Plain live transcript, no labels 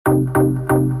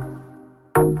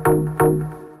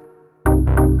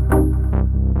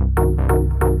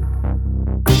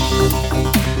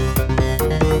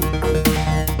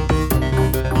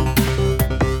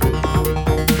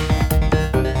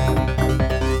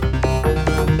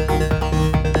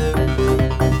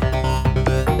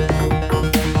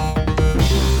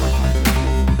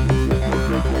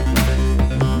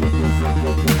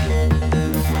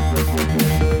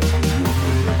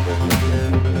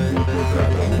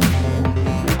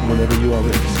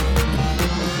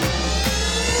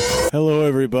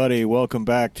Welcome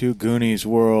back to Goonies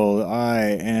World. I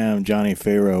am Johnny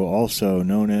Farrow, also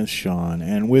known as Sean,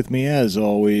 and with me, as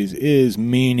always, is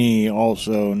Meanie,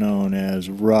 also known as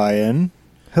Ryan.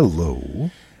 Hello.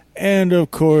 And,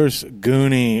 of course,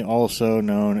 Goonie, also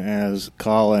known as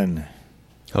Colin.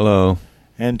 Hello.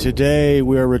 And today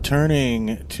we are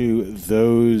returning to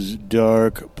those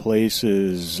dark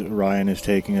places. Ryan is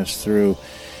taking us through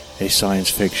a science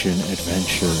fiction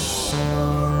adventure.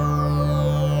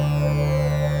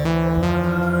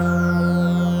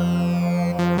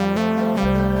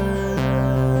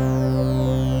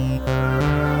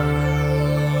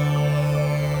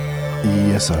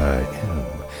 Yes, I am.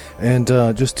 And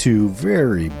just to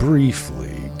very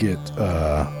briefly get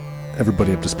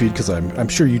everybody up to speed, because I'm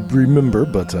sure you'd remember,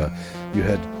 but you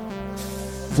had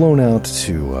flown out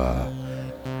to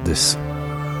this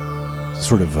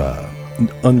sort of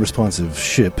unresponsive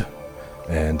ship,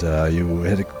 and you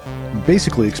had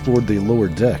basically explored the lower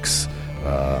decks.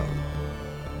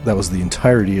 That was the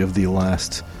entirety of the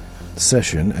last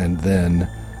session, and then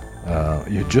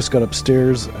you just got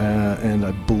upstairs, and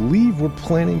I believe we're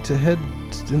planning to head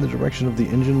in the direction of the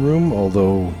engine room,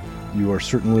 although you are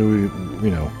certainly,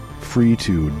 free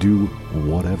to do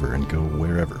whatever and go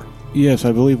wherever. Yes,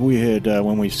 I believe we had,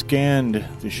 when we scanned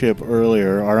the ship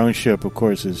earlier, our own ship, of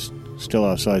course, is still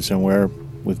outside somewhere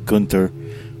with Gunther,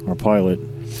 our pilot.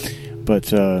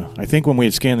 But I think when we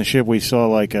had scanned the ship, we saw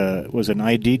was an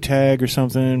ID tag or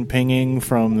something pinging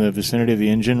from the vicinity of the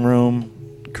engine room.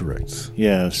 Correct.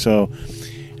 Yeah, so,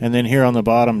 and then here on the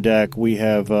bottom deck, we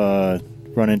have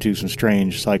run into some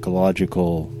strange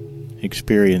psychological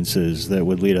experiences that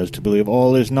would lead us to believe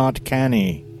all is not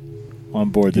canny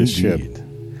on board this ship.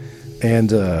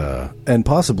 And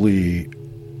possibly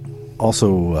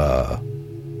also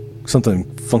something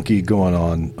funky going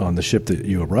on the ship that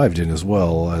you arrived in as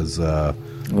well, as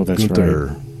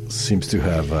Gunther seems to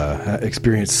have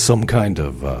experienced some kind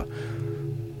of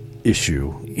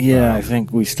issue. Yeah, I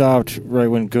think we stopped right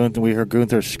when we heard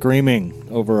Gunther screaming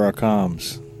over our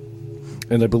comms.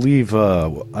 And I believe,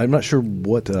 I'm not sure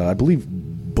what, I believe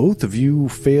both of you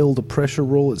failed a pressure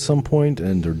roll at some point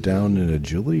and are down in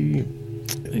agility.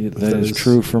 That is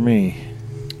true for me.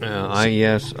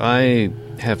 I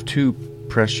have 2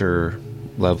 pressure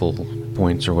level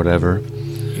points or whatever.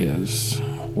 Yes,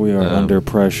 we are under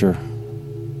pressure.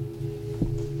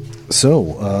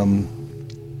 So,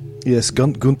 yes,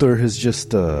 Gunther has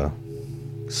just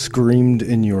screamed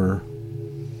in your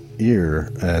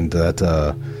ear, and that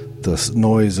the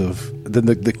noise of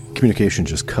the communication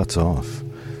just cuts off.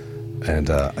 And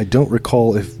I don't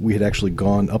recall if we had actually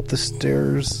gone up the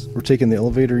stairs or taken the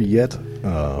elevator yet.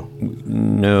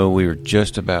 No, we were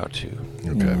just about to.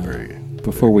 Okay,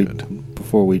 Before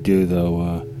we do,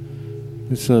 though,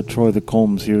 let's try the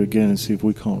comms here again and see if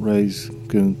we can't raise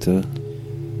Gunther.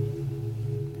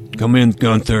 Come in,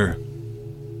 Gunther.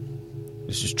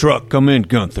 This is Truck. Come in,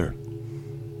 Gunther.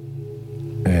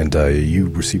 And you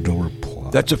received no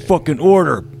reply. That's a fucking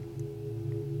order.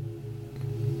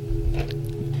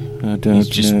 I don't know. He's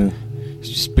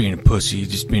just being a pussy. He's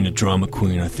just being a drama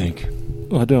queen, I think.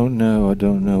 I don't know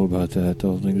about that.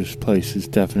 I think this place is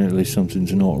definitely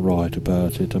something's not right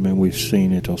about it. I mean, we've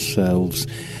seen it ourselves.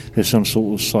 There's some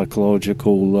sort of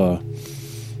psychological...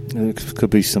 there could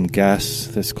be some gas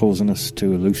that's causing us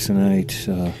to hallucinate.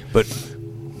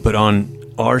 But on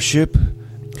our ship,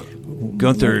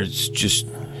 Gunther is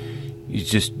he's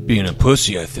just being a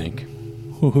pussy, I think.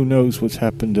 Well, who knows what's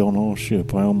happened on our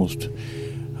ship?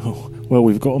 Well,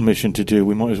 we've got a mission to do.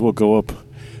 We might as well go up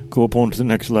onto the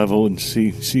next level and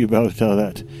see about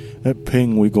that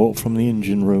ping we got from the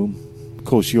engine room. Of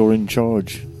course, you're in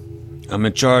charge. I'm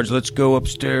in charge. Let's go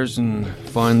upstairs and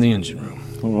find the engine room.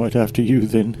 All right, after you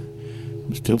then.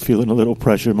 I'm still feeling a little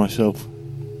pressure myself.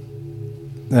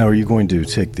 Now, are you going to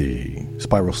take the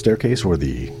spiral staircase or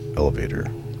the elevator?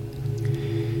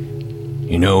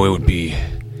 You know, it would be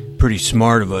pretty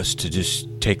smart of us to just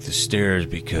take the stairs,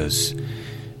 because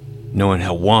knowing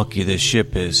how wonky this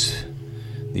ship is,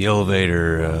 the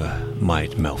elevator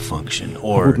might malfunction.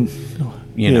 Or,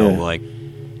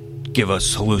 give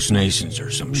us hallucinations or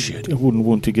some shit. I wouldn't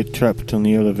want to get trapped on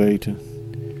the elevator.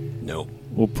 Nope.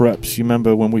 Or perhaps you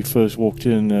remember when we first walked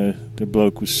in, the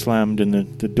bloke was slammed and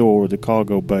the door of the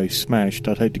cargo bay smashed.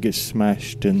 I'd hate to get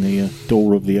smashed in the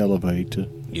door of the elevator.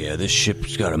 Yeah, this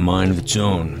ship's got a mind of its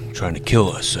own, trying to kill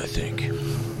us, I think.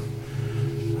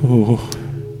 Oh.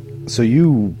 So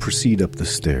you proceed up the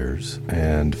stairs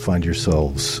and find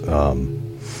yourselves,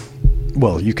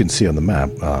 well, you can see on the map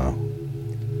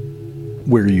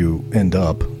where you end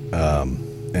up,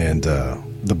 and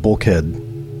the bulkhead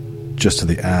just to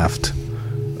the aft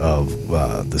of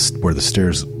where the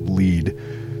stairs lead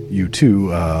you to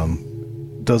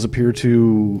does appear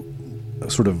to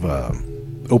sort of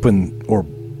open, or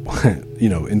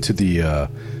into the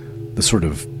sort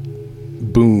of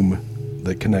boom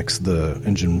that connects the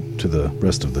engine to the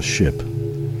rest of the ship.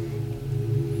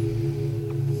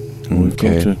 We've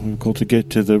got to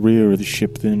get to the rear of the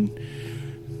ship then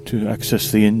to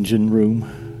access the engine room.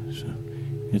 So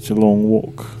it's a long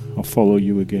walk. I'll follow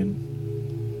you again.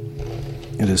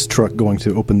 It is Truck going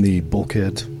to open the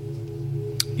bulkhead?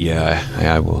 Yeah,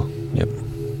 I will. Yep.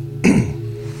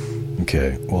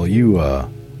 Okay, well, you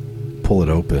pull it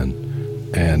open,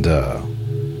 and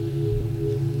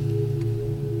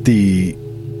the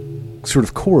sort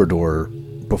of corridor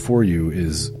before you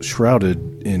is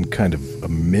shrouded in kind of a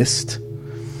mist,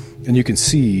 and you can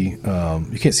see,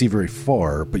 you can't see very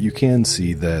far, but you can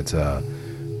see that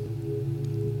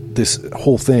this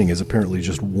whole thing is apparently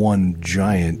just one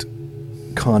giant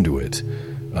conduit,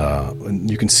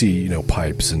 and you can see,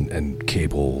 pipes and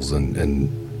cables and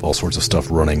all sorts of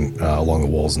stuff running along the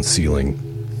walls and ceiling,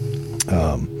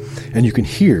 and you can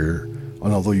hear,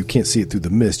 and although you can't see it through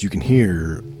the mist, you can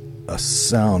hear a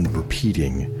sound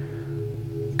repeating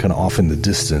kind of off in the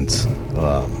distance,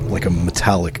 like a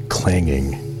metallic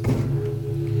clanging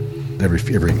every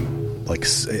like,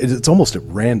 it's almost at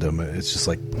random. It's just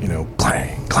like,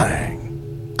 clang,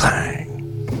 clang,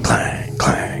 clang, clang,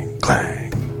 clang,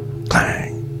 clang,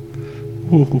 clang.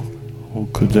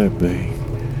 What could that be?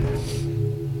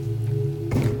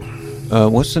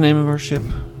 What's the name of our ship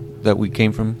that we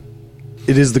came from?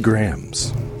 It is the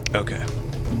Grams. Okay.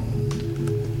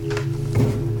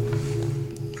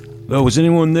 Oh, is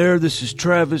anyone there? This is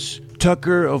Travis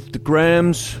Tucker of the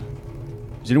Grams.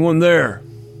 Is anyone there?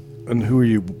 And who are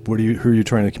you? Who are you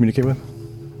trying to communicate with?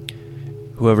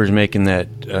 Whoever's making that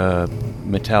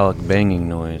metallic banging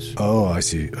noise. Oh, I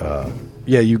see.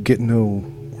 Yeah, you get no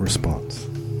response.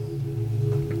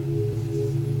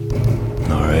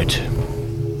 All right.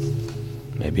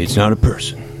 Maybe it's not a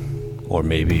person, or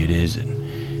maybe it is,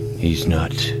 and he's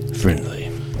not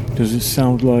friendly. Does it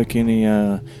sound like any?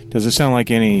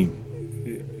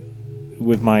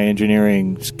 With my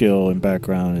engineering skill and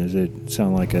background, does it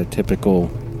sound like a typical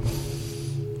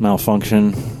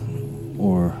malfunction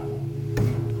or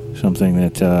something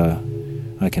that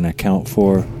I can account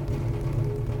for?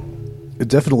 It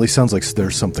definitely sounds like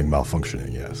there's something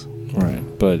malfunctioning, yes. Right,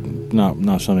 but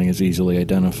not something that's easily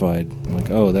identified.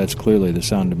 Like, oh, that's clearly the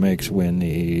sound it makes when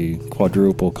the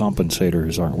quadruple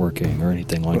compensators aren't working or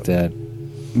anything like that.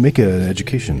 Make an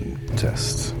education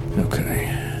test. Okay.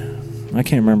 I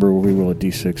can't remember whether we roll a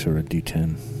D6 or a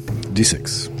D10.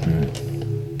 D6. All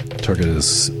right. Target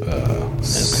is Okay.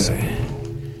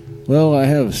 7. Well, I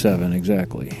have 7,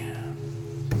 exactly.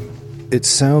 It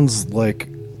sounds like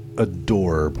a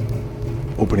door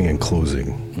opening and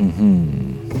closing.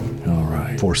 Mm-hmm. All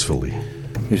right. Forcefully.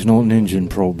 It's not an engine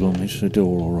problem. It's the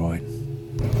door, all right.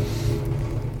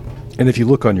 And if you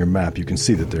look on your map, you can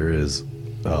see that there is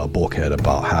a bulkhead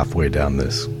about halfway down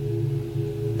this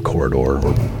corridor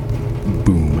or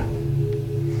boom.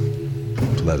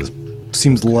 So that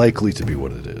seems likely to be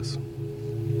what it is.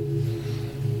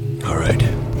 All right,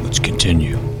 let's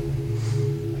continue.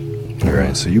 All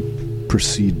right, so you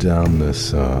proceed down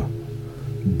this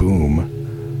boom,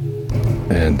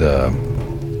 and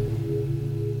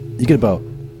you get about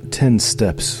 10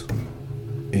 steps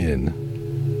in,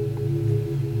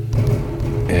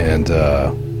 and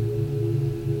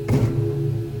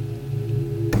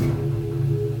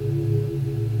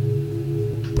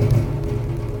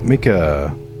make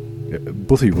a...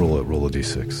 Both of you roll a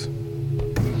d6.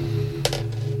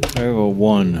 I have a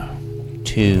 1.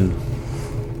 2.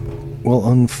 Well,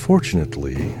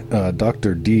 unfortunately,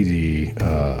 Dr. Dede,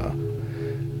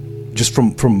 just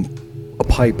from a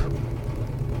pipe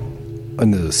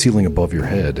in the ceiling above your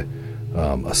head,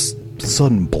 a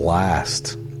sudden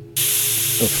blast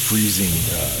of freezing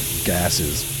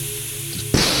gases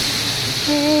just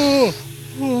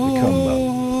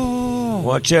become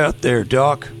Watch out there,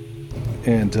 Doc.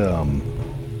 and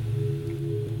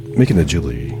make an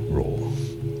agility roll.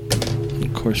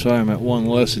 course, I am at 1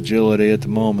 less agility at the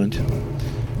moment.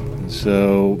 And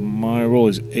so my roll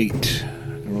is 8.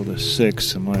 I rolled a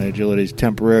 6, and my agility is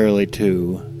temporarily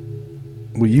 2.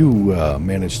 Well, you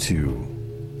managed to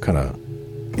kind of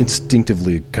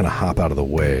instinctively kind of hop out of the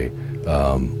way.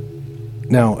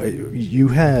 Now, you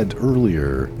had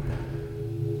earlier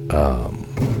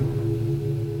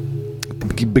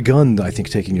begun, I think,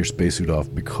 taking your spacesuit off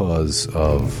because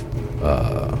of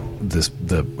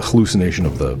the hallucination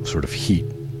of the sort of heat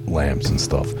lamps and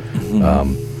stuff.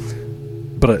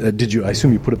 Mm-hmm. But did you? I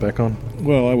assume you put it back on?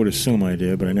 Well, I would assume I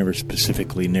did, but I never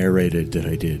specifically narrated that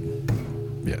I did.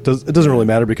 Yeah, it doesn't really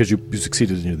matter because you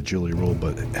succeeded in your agility roll,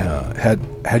 but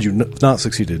had you not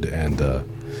succeeded and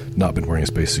not been wearing a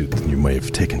spacesuit, then you may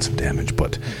have taken some damage,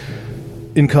 but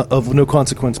of no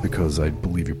consequence because I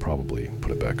believe you probably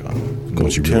put it back on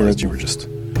once you realized you were just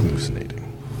hallucinating.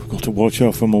 Got to watch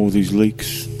out from all these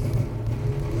leaks.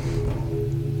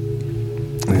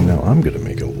 And now I'm going to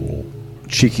make a little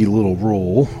cheeky little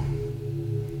roll.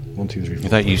 1, 2, 3, 4. I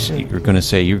thought you were going to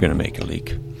say you were going to make a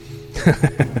leak.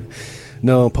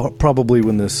 No, probably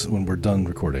when we're done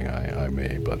recording, I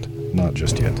may, but not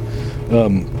just yet.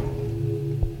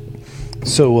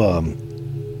 So,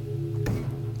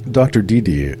 Dr.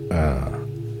 Didi,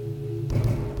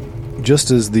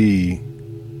 just as the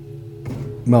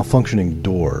malfunctioning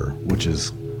door, which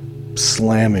is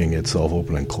slamming itself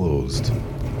open and closed,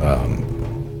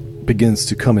 begins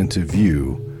to come into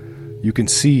view, you can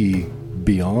see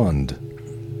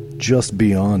just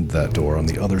beyond that door, on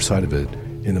the other side of it,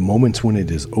 in the moments when it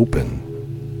is open,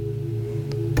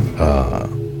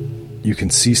 you can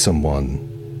see someone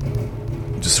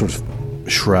just sort of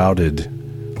shrouded,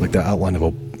 like the outline of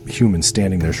a human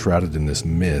standing there shrouded in this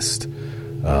mist.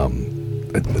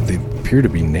 They appear to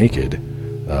be naked.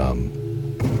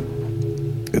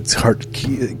 It's hard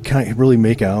to can't really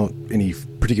make out any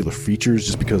particular features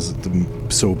just because they're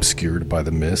so obscured by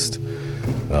the mist.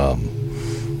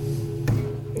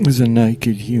 There's a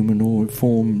naked humanoid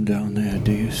form down there.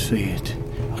 Do you see it?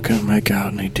 I can't make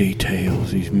out any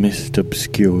details. He's mist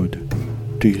obscured.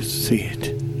 Do you see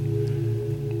it?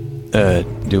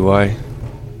 Do I?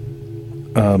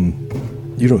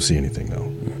 You don't see anything,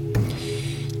 though.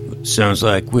 Sounds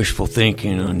like wishful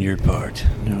thinking on your part.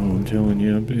 No, I'm telling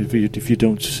you, if you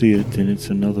don't see it, then it's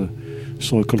another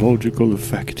psychological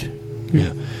effect.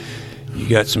 Yeah. You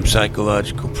got some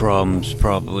psychological problems,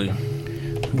 probably.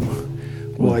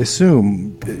 Well, I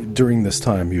assume during this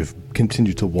time you've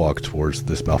continued to walk towards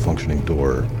this malfunctioning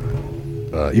door,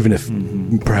 even if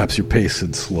perhaps your pace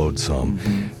had slowed some.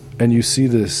 Mm-hmm. And you see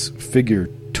this figure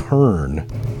turn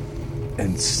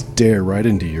and stare right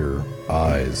into your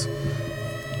eyes.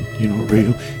 You're not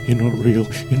real. You're not real.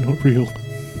 You're not real.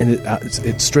 And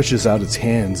it stretches out its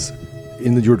hands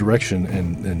in your direction,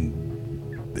 and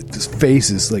this face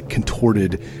is like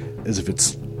contorted as if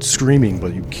it's screaming,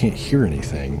 but you can't hear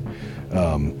anything.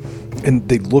 And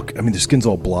they look, I mean, their skin's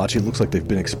all blotchy. It looks like they've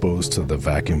been exposed to the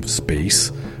vacuum of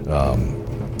space.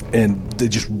 And they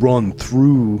just run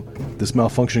through this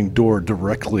malfunctioning door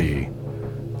directly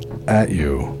at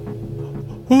you,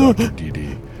 Dr.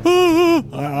 Didi.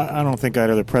 I don't think I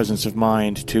had the presence of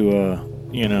mind to,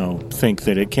 think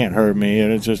that it can't hurt me.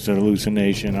 It's just a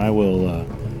hallucination. I will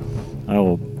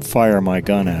fire my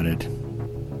gun at it.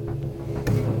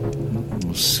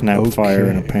 We'll snap fire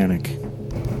in a panic.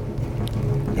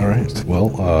 All right.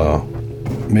 Well,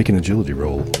 make an agility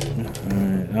roll. All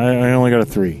right. I only got a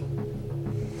 3.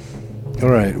 All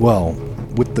right. Well,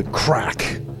 with the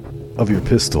crack of your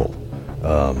pistol,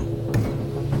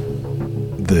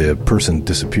 the person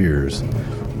disappears.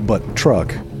 But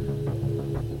Truck,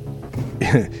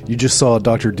 you just saw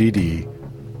Dr. Didi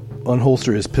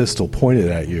unholster his pistol, point it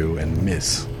at you, and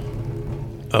miss.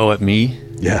 Oh, at me?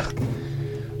 Yeah.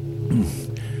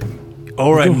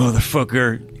 All right,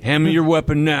 motherfucker. Hand me your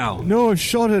weapon now. No, I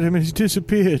shot at him and he's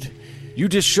disappeared. You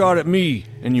just shot at me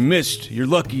and you missed. You're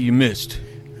lucky you missed.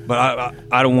 But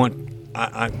I don't want...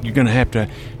 you're going to have to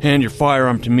hand your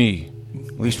firearm to me.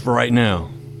 At least for right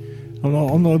now. I'm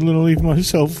not going to leave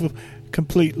myself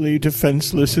completely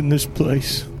defenseless in this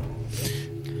place.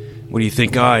 What do you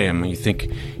think I am? You think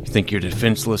you're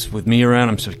defenseless with me around?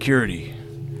 I'm security.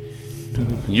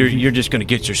 You're just going to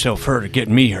get yourself hurt or get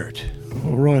me hurt.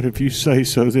 All right, if you say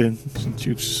so, then.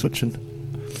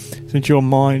 Since your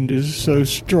mind is so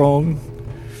strong,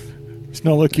 it's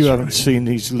not like you haven't seen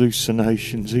these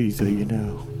hallucinations either, you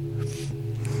know.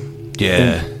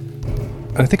 Yeah.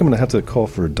 I think I'm going to have to call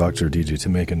for Dr. Didi to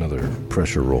make another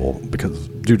pressure roll because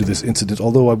due to this incident,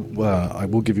 although I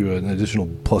will give you an additional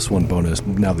 +1 bonus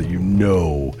now that you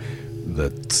know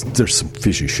that there's some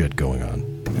fishy shit going on.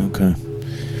 Okay.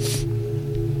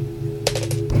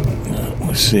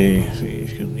 let's see,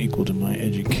 equal to my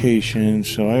education.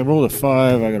 So I rolled a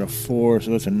 5, I got a 4,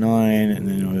 so that's a 9, and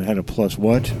then I had a plus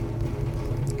what?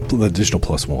 The additional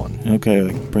plus 1. Okay,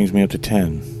 that brings me up to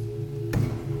 10.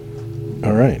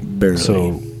 All right. Barely.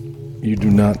 So you do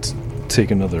not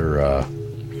take another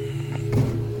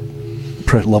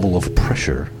level of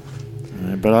pressure. All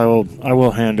right, but I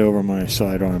will hand over my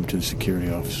sidearm to the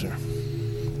security officer.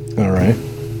 All right.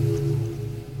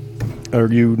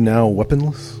 Are you now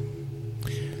weaponless?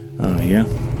 Yeah.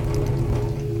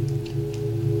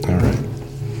 All right.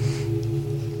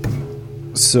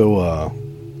 So,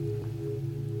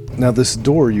 now this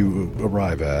door you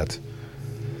arrive at,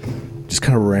 just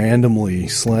kind of randomly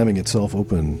slamming itself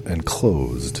open and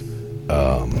closed.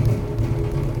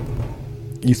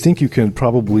 You think you can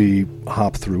probably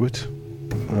hop through it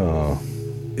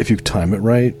if you time it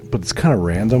right, but it's kind of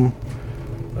random.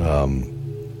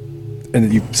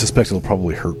 And you suspect it'll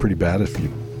probably hurt pretty bad if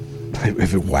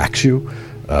it whacks you.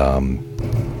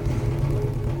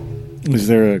 Is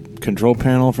there a control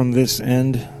panel from this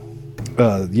end?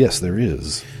 Yes, there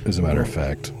is, as a matter of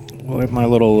fact. Well, with my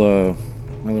little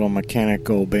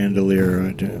mechanical bandolier,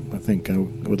 I think I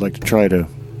would like to try to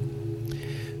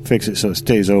fix it so it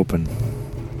stays open.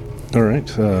 All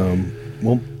right.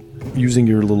 Well, using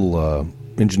your little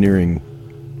engineering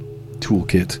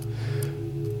toolkit,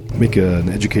 make an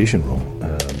education roll.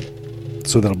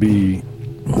 So that'll be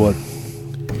what?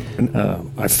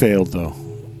 I failed, though.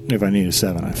 If I need a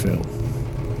 7, I failed.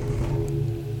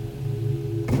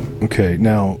 Okay,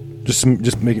 now just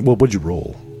make it. Well, what'd you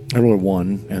roll? I rolled a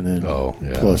 1, and then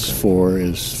plus 4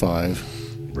 is 5.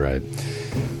 Right.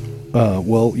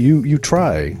 Well, you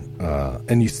try,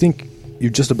 and you think you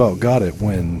just about got it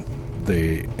when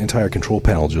the entire control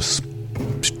panel just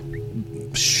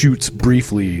shoots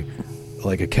briefly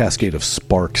like a cascade of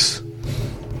sparks.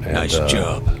 And, nice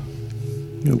job.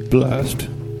 No blast.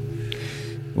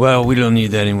 Well, we don't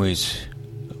need that anyways.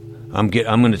 I'm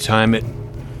going to time it,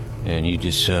 and you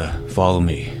just follow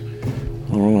me.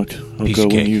 All right. I'll Piece go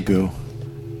of when cake. you go.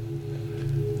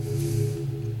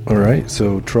 All right,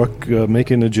 so Truck,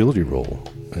 make an agility roll,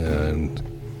 and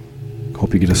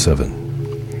hope you get a 7.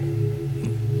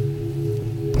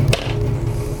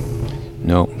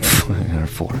 No, I got a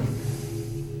 4.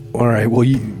 All right, well,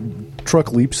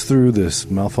 Truck leaps through this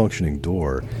malfunctioning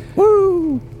door,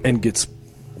 woo, and gets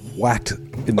whacked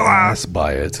in the ass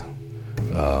by it.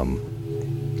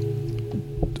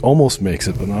 Almost makes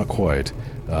it, but not quite.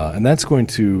 And that's going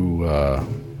to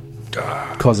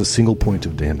cause a single point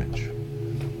of damage.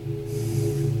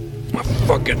 My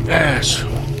fucking ass.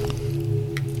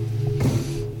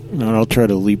 No, I'll try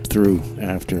to leap through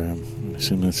after him. I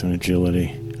assume that's an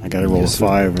agility. I got to roll Yes, a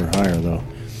 5 or higher, though.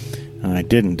 And I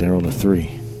didn't. I rolled a 3.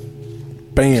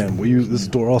 Bam! This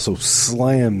door also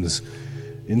slams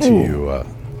into you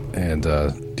and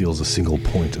deals a single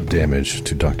point of damage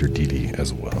to Dr. Didi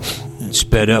as well. It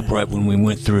sped up right when we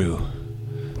went through.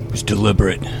 It was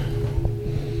deliberate.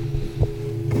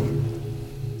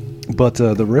 But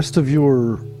the rest of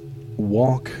your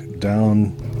walk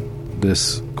down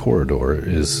this corridor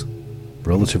is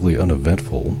relatively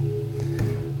uneventful.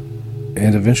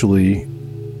 And eventually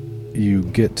you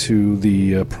get to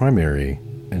the primary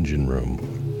engine room.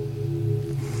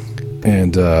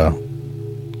 And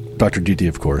Dr. Didi,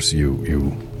 of course,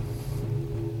 you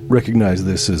recognize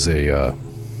this as a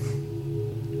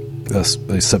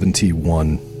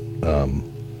 7T1,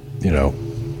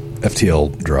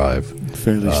 FTL drive.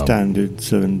 Fairly standard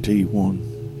 71.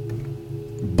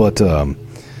 But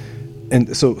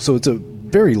and so it's a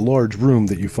very large room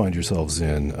that you find yourselves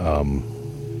in,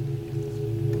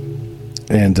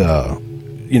 and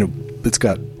it's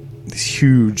got these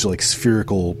huge like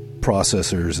spherical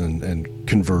processors and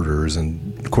converters, and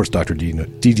of course Dr.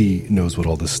 Didi knows what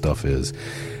all this stuff is.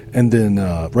 And then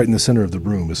right in the center of the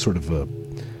room is sort of a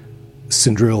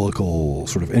cylindrical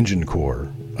sort of engine core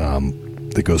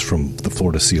that goes from the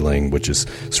floor to ceiling, which is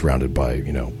surrounded by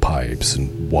pipes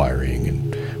and wiring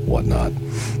and whatnot.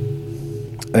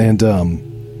 And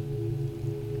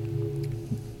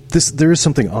there is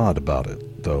something odd about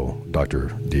it, though,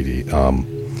 Dr. Didi.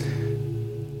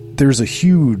 There's a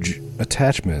huge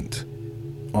attachment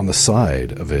on the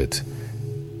side of it.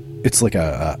 It's like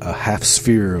a half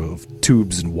sphere of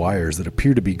tubes and wires that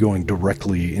appear to be going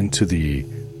directly into the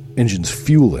engine's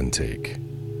fuel intake.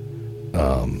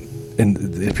 And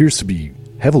it appears to be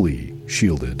heavily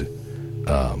shielded.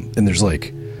 And there's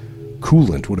like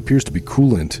coolant, what appears to be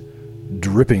coolant,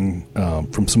 dripping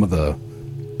from some of the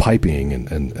piping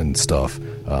and stuff.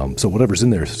 So whatever's in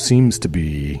there seems to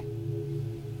be,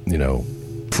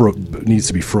 needs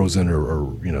to be frozen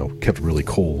or kept really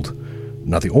cold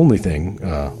not the only thing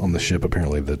on the ship,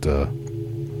 apparently, that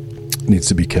needs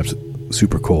to be kept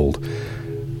super cold.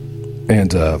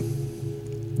 And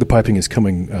the piping is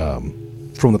coming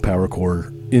from the power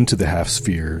core into the half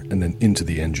sphere and then into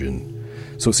the engine.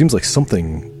 So it seems like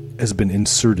something has been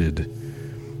inserted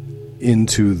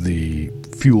into the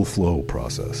fuel flow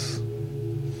process.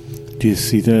 Do you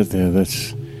see that there?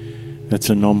 That's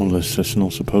anomalous. That's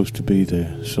not supposed to be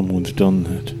there. Someone's done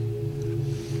that.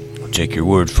 I'll take your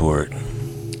word for it.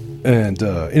 And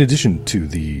in addition to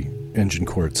the engine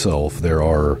core itself, there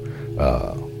are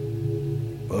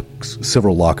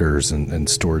several lockers and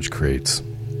storage crates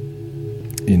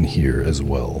in here as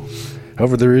well.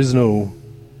 However, there is no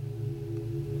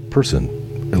person,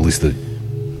 at least that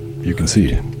you can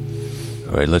see.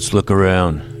 All right, let's look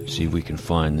around, see if we can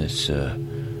find this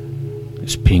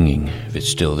this pinging, if it's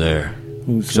still there.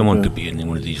 Someone could be in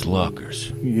one of these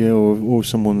lockers. Yeah, or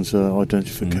someone's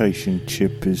identification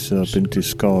chip has been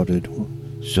discarded.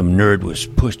 Some nerd was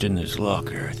pushed in this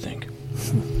locker, I think.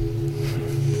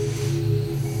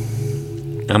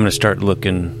 I'm going to start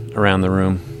looking around the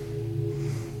room.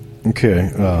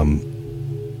 Okay.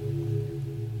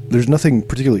 There's nothing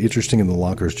particularly interesting in the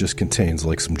lockers, just contains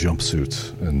like some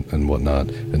jumpsuits and whatnot,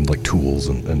 and like tools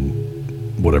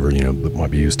and whatever, that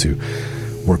might be used to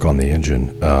work on the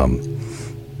engine.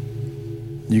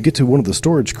 You get to one of the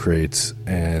storage crates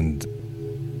and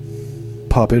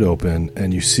pop it open,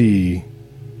 and you see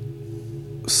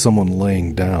someone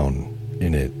laying down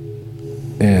in it.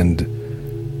 And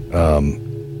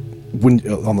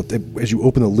as you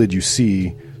open the lid, you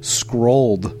see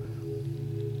scrawled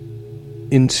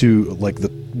into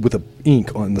with a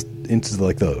ink into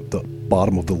the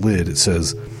bottom of the lid. It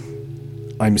says,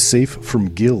 "I'm safe from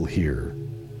Gil here."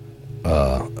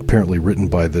 Apparently written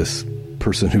by this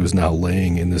person who is now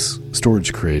laying in this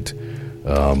storage crate.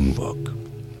 Fuck.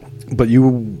 But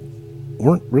you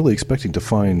weren't really expecting to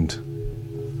find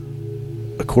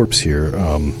a corpse here.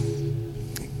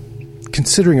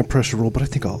 Considering a pressure roll, but I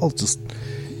think I'll just...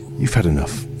 You've had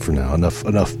enough for now.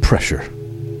 Enough pressure.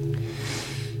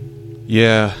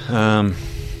 Yeah,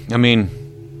 I mean,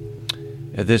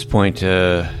 at this point,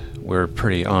 we're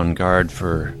pretty on guard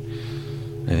for,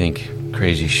 I think,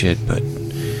 crazy shit, but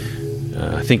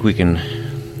I think we can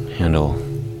handle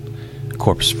a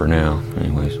corpse for now.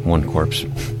 Anyways, one corpse.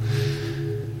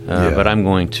 Yeah. But I'm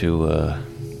going to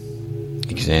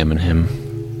examine him.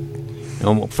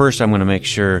 First, I'm going to make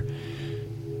sure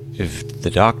if the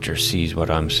doctor sees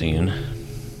what I'm seeing,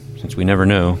 since we never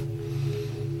know.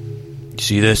 You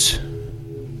see this?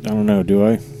 I don't know, do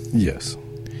I? Yes.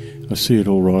 I see it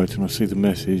all right, and I see the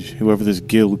message. Whoever this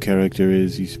Gil character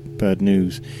is, he's bad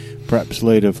news. Perhaps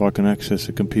later, if I can access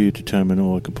a computer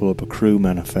terminal, I can pull up a crew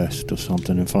manifest or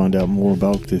something and find out more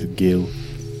about this Gil.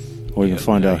 Or even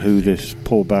find out who this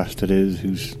poor bastard is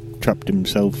who's trapped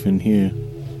himself in here.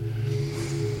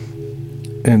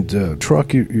 And,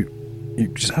 Truck, you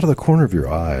just out of the corner of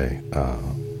your eye,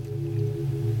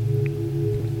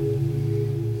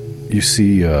 you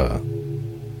see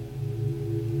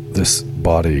this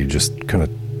body just kind of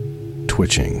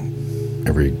twitching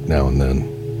every now and then.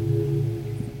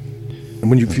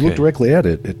 And if you look directly at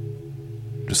it, it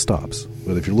just stops.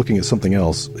 But if you're looking at something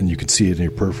else and you can see it in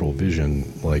your peripheral vision,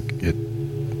 it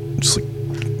just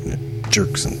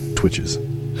jerks and twitches.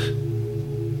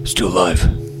 Still alive.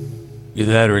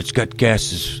 Either that or it's got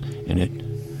gases in it.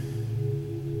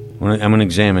 I'm going to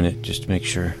examine it just to make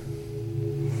sure.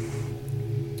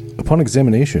 Upon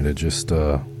examination, it just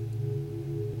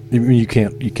you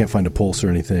can't find a pulse or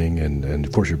anything, and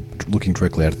of course you're looking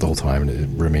directly at it the whole time, and it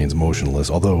remains motionless.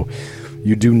 Although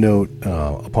you do note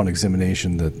upon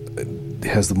examination that it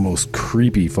has the most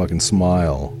creepy fucking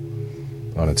smile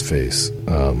on its face.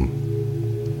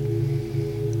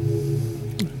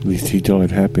 At least he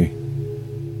died happy.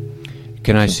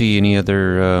 Can I see any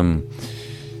other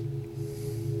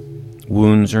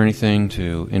wounds or anything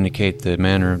to indicate the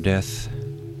manner of death?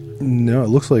 No, it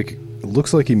looks like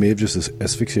he may have just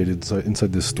asphyxiated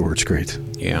inside this storage crate.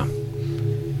 Yeah.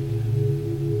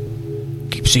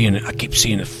 Keep seeing it. I keep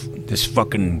seeing this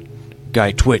fucking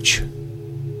guy twitch.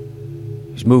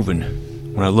 He's moving.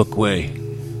 When I look away,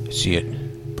 I see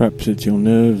it. Perhaps it's your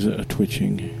nerves that are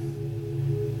twitching.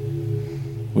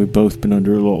 We've both been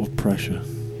under a lot of pressure.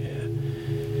 Yeah.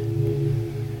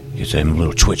 Guess I'm a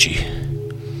little twitchy.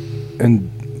 And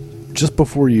just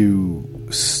before you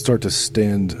start to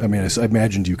stand, I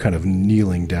imagined you kind of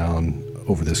kneeling down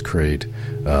over this crate,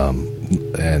 and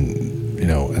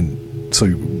so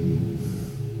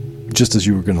just as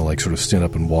you were going to sort of stand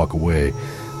up and walk away,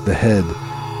 the head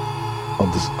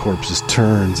of this corpse just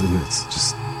turns, and it's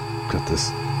just got this.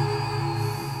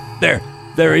 There.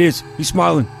 There he is. He's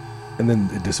smiling. And then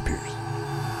it disappears.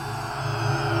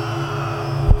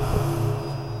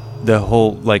 The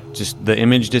whole, like, just the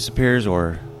image disappears,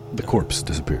 or The corpse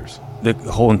disappears. the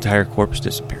whole entire corpse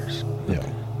disappears? Yeah.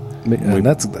 And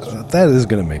that is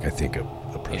going to make, I think, a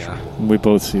pressure. Yeah. We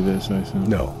both see this, I assume.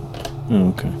 No. Oh,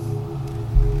 okay.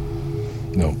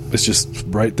 No. It's just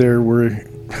right there where it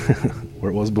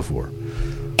was before.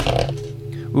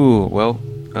 Ooh, well,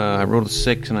 I rolled a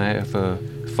 6 and I have a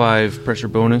 5 pressure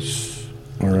bonus.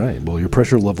 All right. Well, your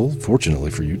pressure level,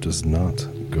 fortunately for you, does not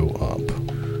go up.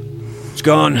 It's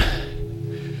gone.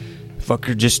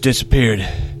 Fucker just disappeared.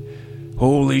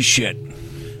 Holy shit.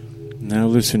 Now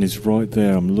listen, it's right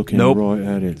there. I'm looking Nope. right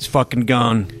at It's it. fucking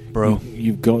gone, bro.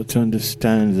 You've got to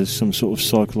understand there's some sort of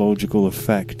psychological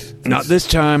effect. Not this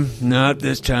time. Not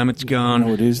this time. It's gone.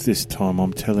 No, it is this time,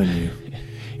 I'm telling you.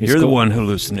 You're the one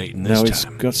hallucinating this Now it's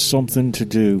time. got something to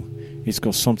do. It's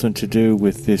got something to do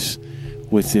with this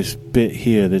bit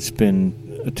here that's been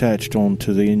attached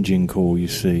onto the engine core, you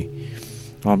see.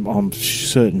 I'm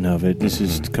certain of it. This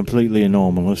is completely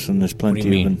anomalous, and there's plenty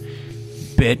What do you of mean?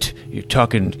 Bit? You're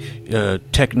talking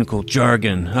technical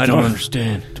jargon. I don't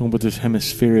understand. Talking about this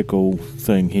hemispherical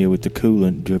thing here with the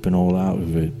coolant dripping all out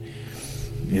of it.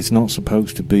 It's not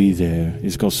supposed to be there.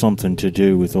 It's got something to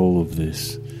do with all of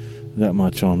this. That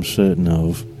much I'm certain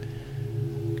of.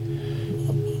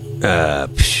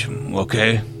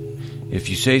 Okay. If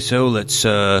you say so, let's,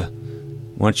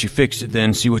 once you fix it,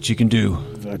 then see what you can do.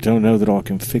 I don't know that I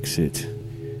can fix it.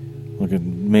 I could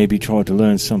maybe try to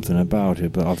learn something about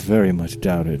it, but I very much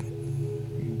doubt it.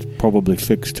 It's probably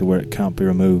fixed to where it can't be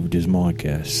removed, is my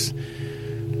guess.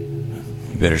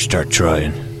 You better start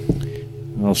trying.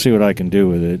 I'll see what I can do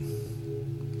with it.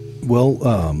 Well,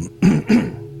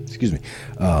 excuse me.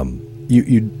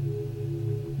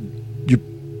 You're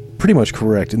pretty much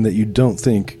correct in that you don't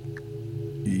think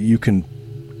you can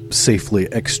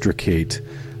safely extricate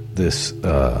this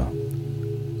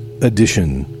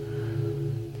addition.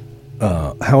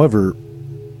 However,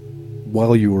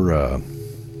 while you were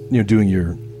doing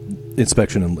your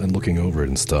inspection and looking over it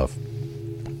and stuff,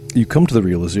 you come to the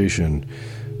realization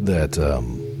that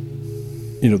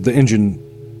the engine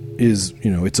is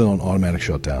it's on automatic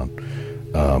shutdown,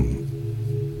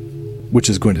 which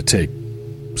is going to take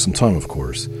some time, of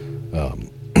course,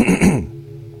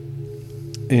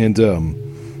 and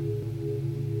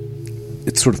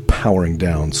it's sort of powering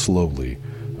down slowly,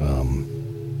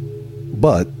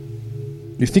 but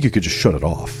you think you could just shut it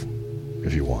off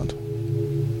if you want.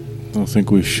 I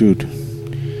think we should.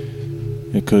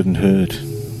 It couldn't hurt,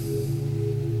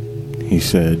 he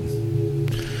said.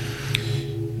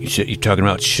 You're talking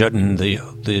about shutting the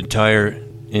entire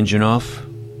engine off?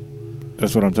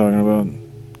 That's what I'm talking about?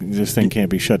 This thing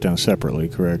can't be shut down separately,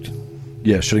 correct?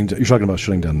 Yeah, you're talking about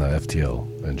shutting down the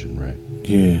FTL engine, right?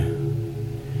 Yeah.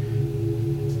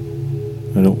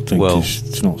 I don't think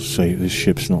it's not safe. This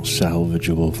ship's not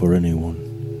salvageable for anyone.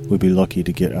 We'd be lucky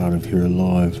to get out of here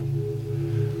alive.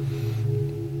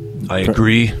 I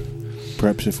agree.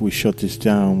 Perhaps if we shut this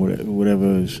down,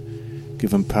 whatever is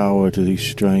giving power to these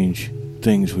strange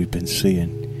things we've been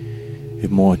seeing,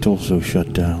 it might also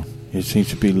shut down. It seems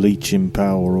to be leeching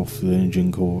power off the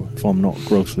engine core, if I'm not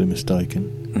grossly mistaken.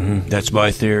 Mm-hmm. That's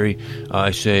my theory.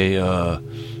 I say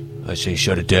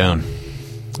shut it down.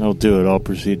 I'll do it. I'll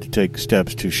proceed to take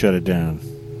steps to shut it down.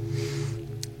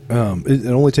 It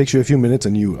only takes you a few minutes,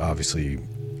 and you obviously,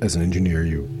 as an engineer,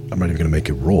 I'm not even going to make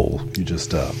you roll. You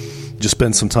just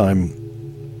spend some time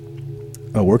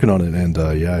working on it, and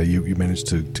you managed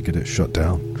to get it shut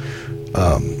down.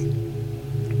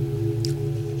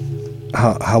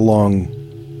 How long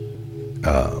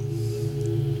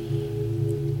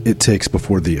it takes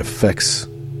before the effects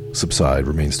subside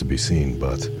remains to be seen,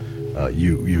 but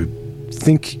you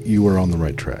think you are on the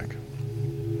right track.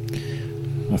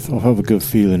 I have a good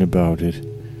feeling about it.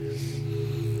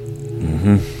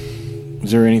 Mm-hmm.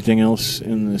 Is there anything else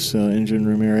in this engine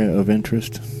room area of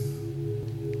interest?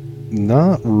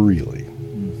 Not really.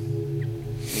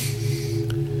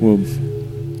 Well,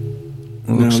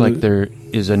 Looks now like there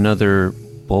is another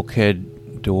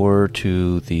bulkhead door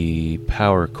to the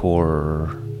power core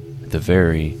at the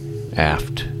very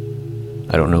aft.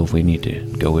 I don't know if we need to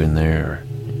go in there or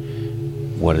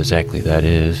what exactly that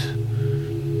is.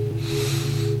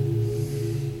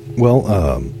 Well,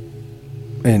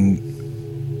 and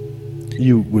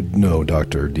you would know,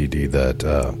 Dr. DD, that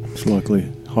it's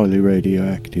likely highly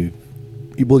radioactive.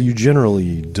 well, you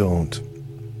generally don't.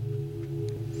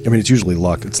 I mean, it's usually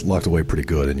locked. It's locked away pretty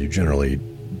good, and you generally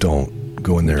don't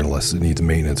go in there unless it needs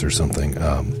maintenance or something.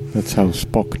 That's how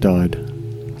Spock died.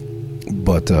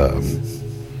 But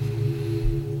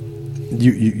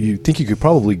You think you could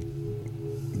probably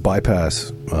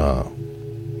bypass,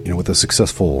 with a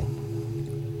successful,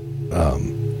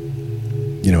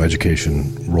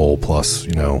 education roll plus,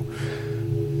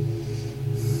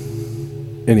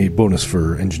 any bonus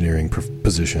for engineering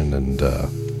position and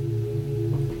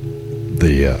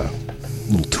the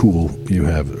little tool you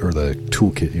have, or the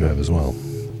toolkit you have as well.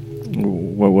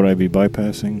 What would I be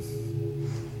bypassing?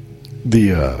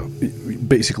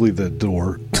 Basically the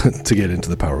door to get into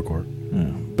the power core.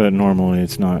 Yeah, but normally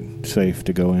it's not safe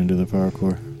to go into the power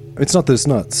core. It's not that it's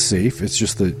not safe. It's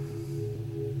just that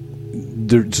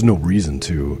there's no reason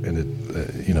to, and it,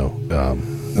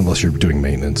 unless you're doing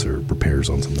maintenance or repairs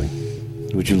on something.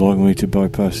 Would you like me to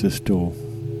bypass this door?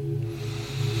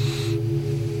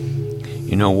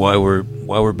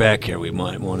 While we're back here, we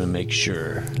might want to make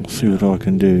sure. I'll see what I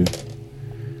can do.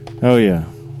 Oh yeah,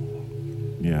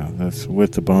 that's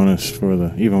with the bonus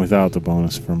even without the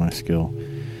bonus for my skill.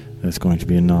 That's going to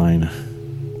be a 9.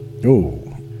 Oh,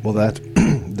 well that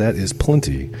is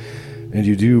plenty, and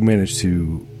you do manage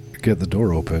to get the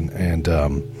door open, and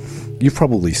you've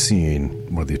probably seen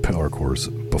one of these power cores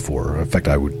before. In fact,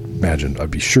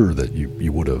 I'd be sure that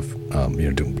you would have,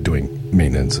 doing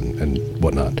maintenance and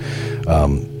whatnot.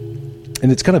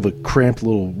 And it's kind of a cramped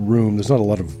little room. There's not a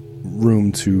lot of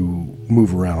room to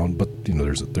move around, but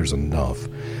there's enough.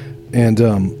 And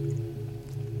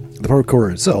the power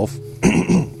core itself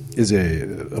is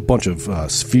a bunch of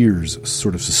spheres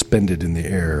sort of suspended in the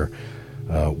air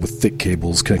with thick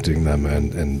cables connecting them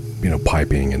and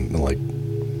piping and like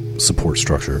support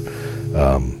structure.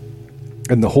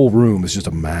 And the whole room is just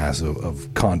a mass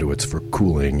of conduits for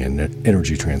cooling and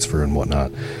energy transfer and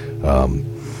whatnot.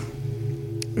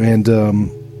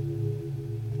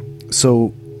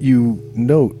 So you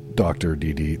note, Dr.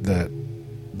 Didi, that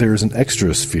there's an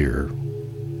extra sphere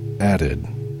added,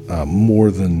 one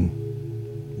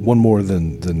more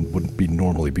than would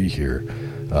normally be here.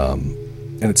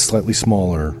 And it's slightly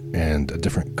smaller and a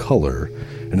different color,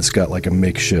 and it's got like a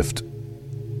makeshift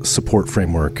support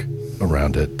framework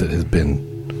around it that has been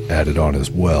added on as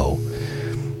well.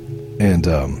 And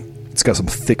it's got some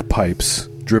thick pipes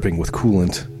dripping with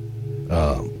coolant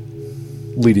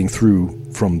leading through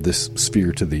from this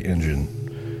sphere to the engine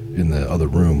in the other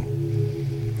room.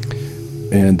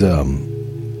 And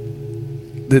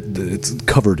it's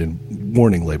covered in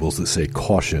warning labels that say,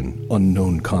 "Caution,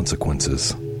 unknown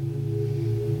consequences."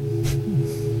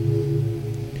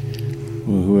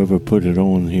 Well, whoever put it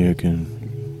on here can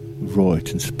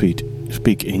write and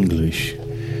speak English.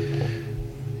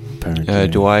 Apparently.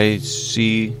 Do I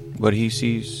see what he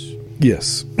sees?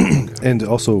 Yes. And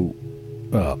also,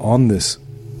 on this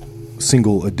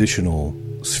single additional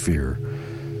sphere,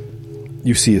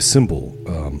 you see a symbol.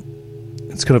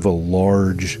 It's kind of a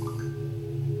large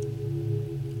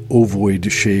ovoid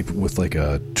shape with like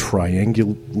a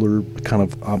triangular kind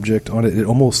of object on it. It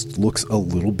almost looks a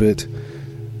little bit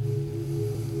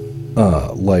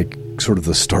like sort of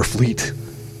the Starfleet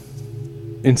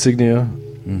insignia,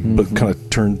 but kind of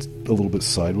turned a little bit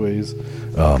sideways. Do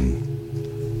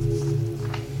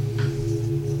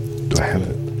I have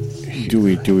it?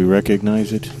 Do we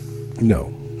recognize it? No.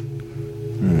 All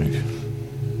right.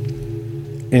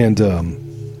 And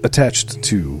attached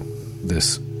to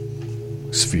this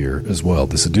sphere as well,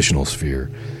 this additional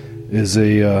sphere, is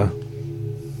a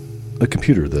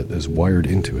computer that is wired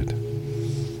into it.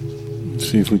 Let's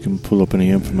see if we can pull up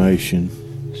any information.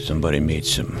 Somebody made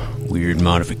some weird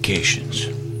modifications.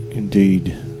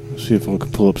 Indeed. Let's see if I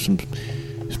can pull up some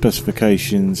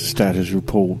specifications, status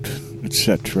report,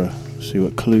 etc. See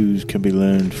what clues can be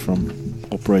learned from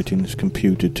operating this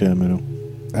computer terminal.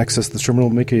 Access the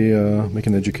terminal. Make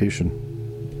an education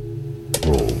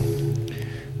roll.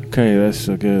 Okay, that's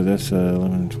good. That's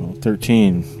 11, 12,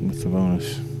 13 with the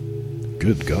bonus.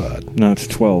 Good God. No, it's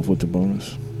 12 with the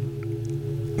bonus.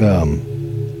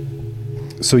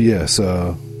 So yes,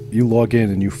 you log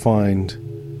in and you find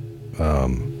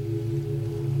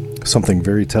something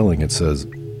very telling. It says,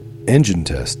 engine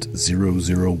test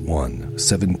 001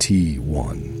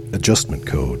 7T1, adjustment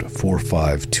code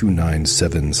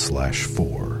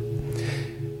 45297/4.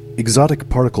 Exotic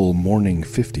particle Morning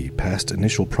 50 passed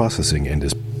initial processing and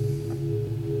is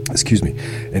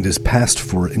passed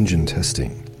for engine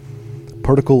testing.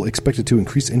 Particle expected to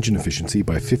increase engine efficiency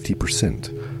by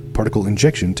 50%. Particle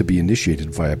injection to be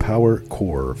initiated via power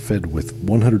core fed with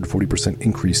 140%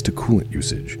 increase to coolant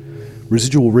usage.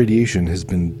 Residual radiation has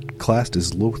been classed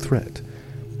as low threat.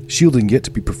 Shielding yet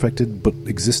to be perfected, but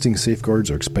existing safeguards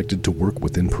are expected to work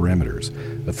within parameters.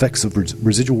 Effects of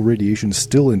residual radiation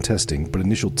still in testing, but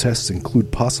initial tests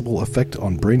include possible effect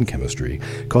on brain chemistry,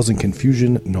 causing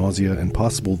confusion, nausea, and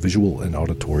possible visual and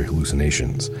auditory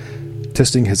hallucinations.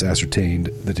 Testing has ascertained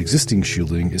that existing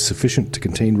shielding is sufficient to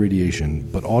contain radiation,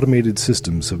 but automated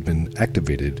systems have been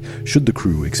activated should the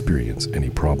crew experience any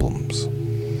problems.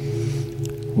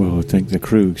 Well, I think the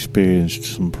crew experienced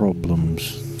some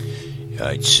problems.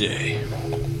 I'd say.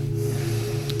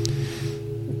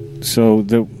 So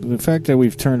the fact that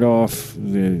we've turned off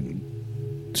the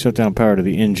shutdown power to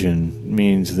the engine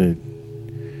means that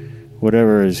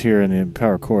whatever is here in the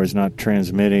power core is not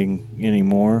transmitting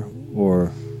anymore,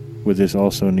 or would this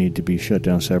also need to be shut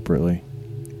down separately?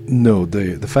 No,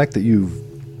 the fact that you've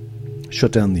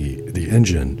shut down the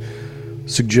engine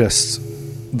suggests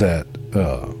that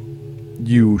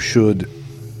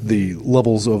the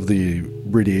levels of the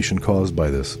radiation caused by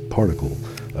this particle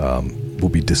will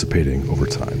be dissipating over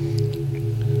time.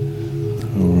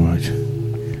 All right.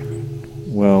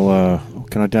 Well,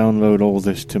 can I download all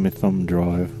this to my thumb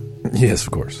drive? Yes,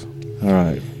 of course. All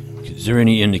right. Is there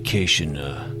any indication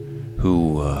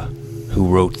who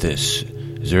wrote this?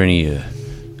 Is there any?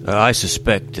 I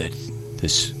suspect that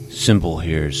this symbol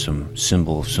here is some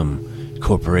symbol of some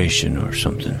corporation or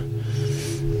something.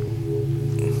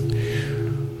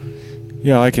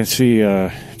 Yeah, I can see.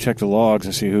 Check the logs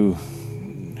and see who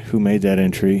made that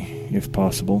entry, if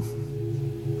possible.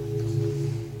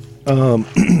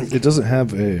 It doesn't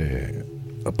have a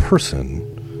person,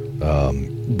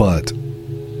 but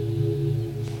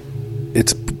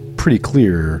it's pretty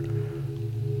clear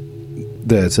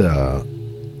that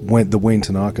when the Wayne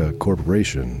Tanaka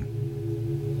Corporation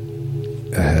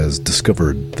has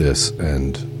discovered this,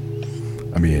 and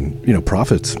I mean,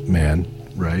 profits, man,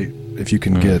 right? If you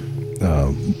can get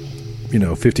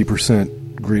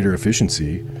 50% greater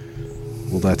efficiency,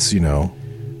 well, that's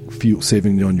fuel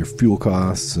saving on your fuel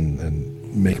costs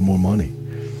and making more money.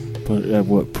 But at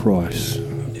what price?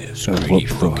 Yes, greedy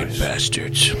fucking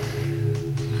bastards.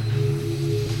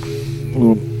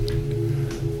 Well,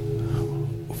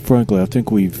 frankly, I think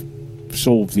we've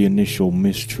solved the initial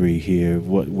mystery here of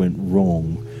what went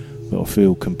wrong, but I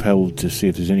feel compelled to see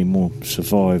if there's any more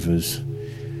survivors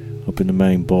up in the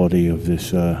main body of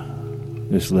this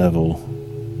level.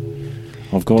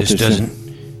 I've got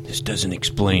This doesn't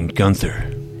explain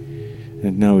Gunther.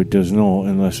 No, it does not,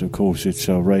 unless, of course, it's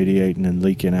radiating and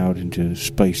leaking out into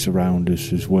space around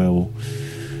us as well.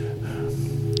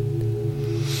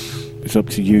 It's up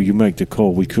to you. You make the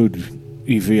call. We could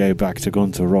EVA back to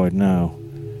Gunther right now.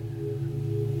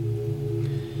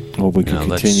 Or we could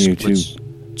continue to...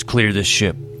 Let's clear this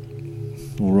ship.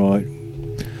 All right.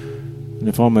 And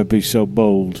if I may be so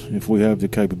bold, if we have the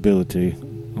capability,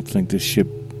 I think this ship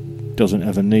doesn't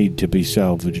ever need to be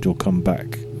salvaged or come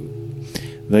back.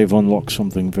 They've unlocked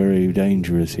something very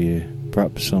dangerous here.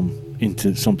 Perhaps something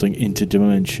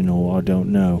interdimensional, I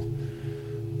don't know.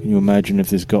 Can you imagine if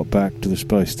this got back to the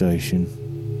space station?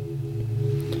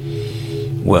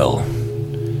 Well,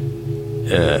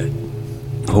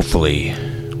 hopefully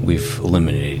we've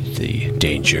eliminated the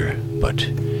danger, but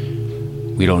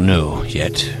we don't know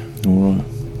yet. All right.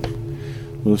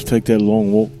 Well, let's take that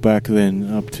long walk back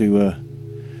then up to,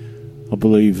 I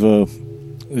believe,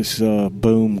 this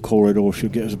boom corridor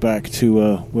should get us back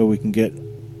to where we can get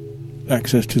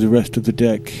access to the rest of the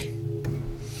deck.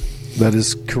 That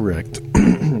is correct.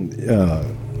 You're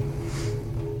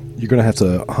going to have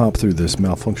to hop through this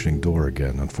malfunctioning door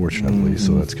again, unfortunately,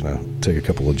 so that's going to take a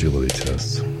couple agility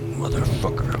tests.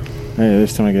 Motherfucker. Hey,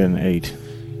 this time I get an 8.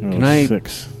 Can I...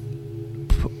 6.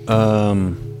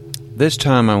 This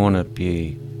time I want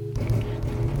to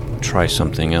try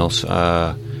something else.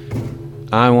 I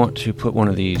want to put one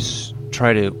of these,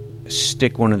 try to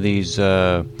stick one of these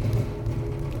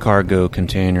cargo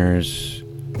containers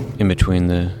in between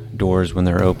the doors when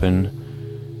they're open.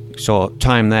 So I'll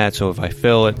time that, so if I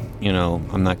fill it,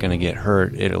 I'm not going to get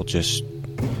hurt. It'll just,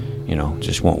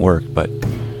 just won't work. But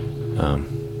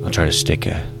I'll try to stick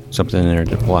something in there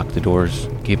to block the doors,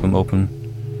 keep them open.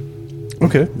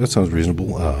 Okay, that sounds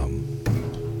reasonable.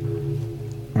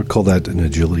 I'll call that an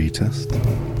agility test.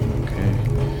 Okay.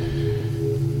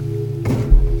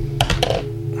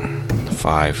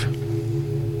 5.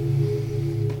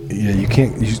 Yeah, you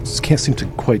just can't seem to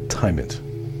quite time it.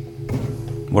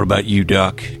 What about you,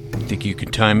 Doc? Think you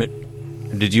can time it?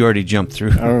 Or did you already jump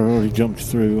through? I already jumped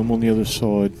through. I'm on the other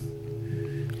side.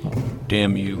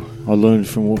 Damn you. I learned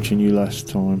from watching you last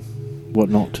time what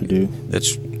not to do.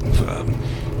 That's,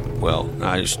 well,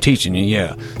 I was teaching you,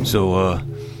 yeah. So,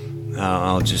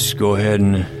 I'll just go ahead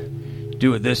and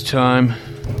do it this time.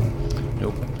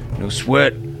 Nope. No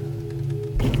sweat.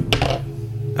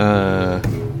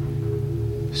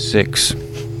 6.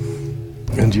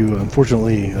 And you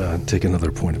unfortunately take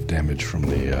another point of damage from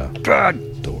the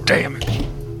God door. damn it.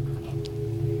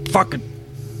 Fucking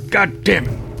God damn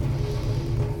it.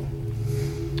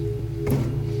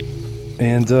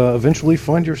 And eventually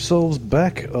find yourselves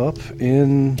back up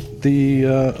in the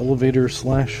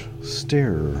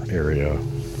elevator/stair area.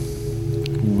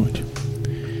 Right.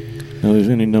 Now, there's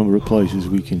any number of places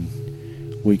we can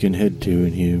head to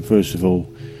in here. First of all,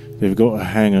 they've got a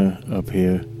hangar up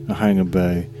here, a hangar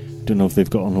bay. Don't know if they've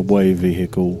got an away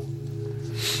vehicle,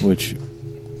 which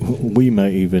we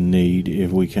may even need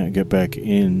if we can't get back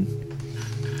in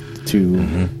to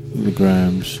the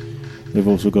Grams. They've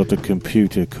also got the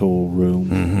computer core room,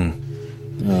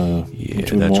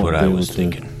 which we that's might what be I able was to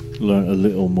thinking. learn a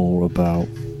little more about.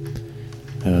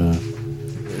 And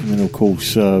then, of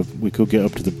course, we could get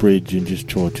up to the bridge and just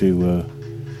try to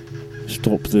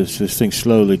stop this thing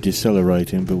slowly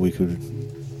decelerating, but we could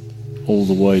all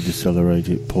the way decelerate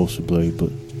it, possibly.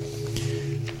 But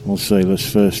I'll say let's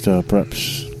first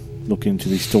perhaps look into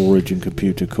the storage and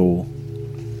computer core.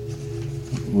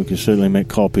 We can certainly make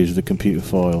copies of the computer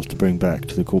files to bring back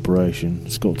to the corporation.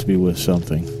 It's got to be worth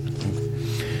something.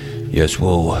 Yes,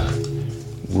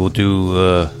 we'll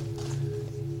do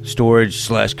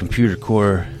storage/computer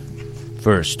core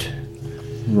first.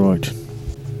 Right.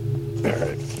 All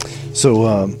right.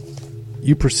 So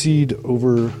you proceed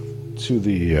over to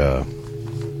the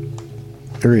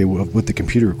area with the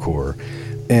computer core,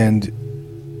 and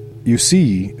you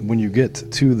see when you get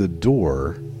to the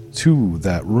door to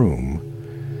that room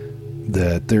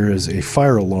that there is a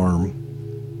fire alarm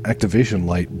activation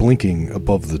light blinking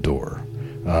above the door.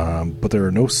 But there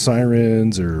are no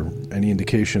sirens or any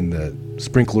indication that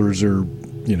sprinklers or,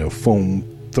 foam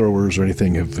throwers or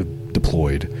anything have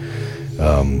deployed.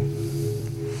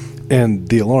 And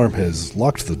the alarm has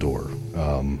locked the door.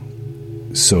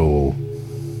 So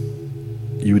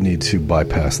you would need to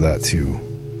bypass that too.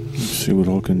 Let's see what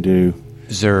I can do.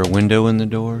 Is there a window in the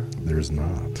door? There's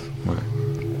not. Right.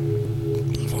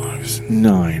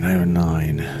 9. I have a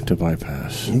 9 to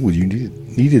bypass. Oh, you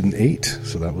needed an 8,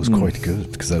 so that was quite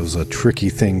good, because that was a tricky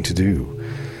thing to do.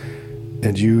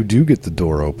 And you do get the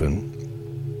door open.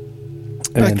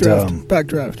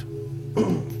 Backdraft.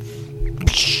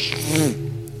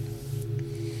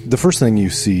 The first thing you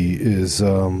see is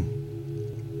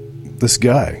this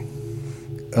guy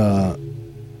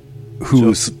who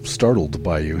is startled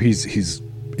by you. He's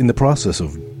in the process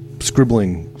of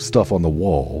scribbling stuff on the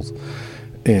walls,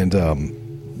 and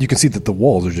you can see that the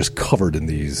walls are just covered in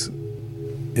these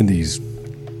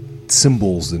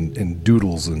symbols and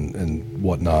doodles and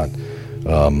whatnot,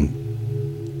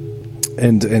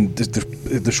 and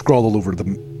they're scrawled all over the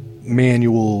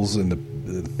manuals and the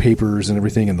papers and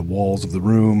everything in the walls of the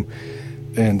room,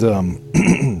 and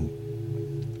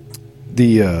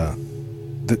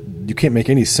you can't make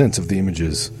any sense of the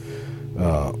images,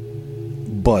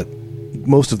 but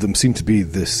most of them seem to be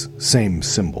this same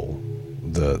symbol,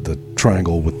 the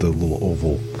triangle with the little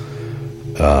oval.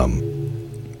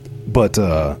 But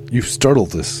you startle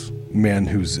this man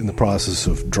who's in the process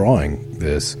of drawing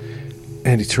this,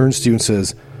 and he turns to you and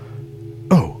says,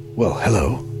 "Oh, well,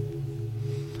 hello.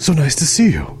 So nice to see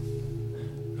you."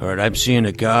 All right, I'm seeing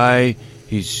a guy.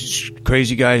 He's a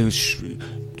crazy guy who's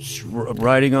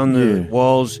writing on the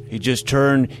walls. He just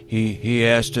turned. He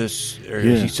asked us, or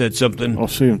he said something. I'll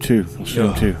see him too.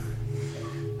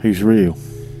 He's real.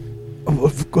 Oh,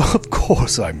 of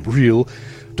course I'm real.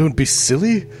 Don't be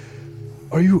silly.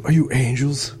 Are you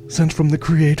angels sent from the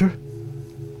Creator?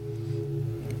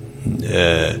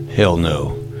 Hell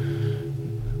no.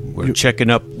 We're checking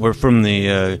up. We're from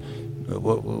the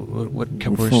what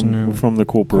corporation? We're from the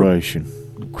corporation.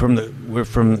 We're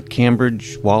from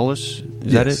Cambridge Wallace.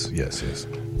 Is that it? Yes.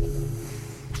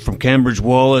 From Cambridge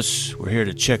Wallace. We're here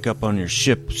to check up on your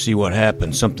ship, see what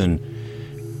happened. Something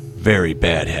very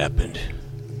bad happened.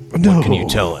 No. What can you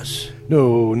tell us?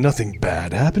 No, nothing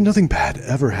bad happened. Nothing bad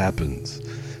ever happens.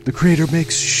 The Creator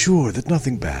makes sure that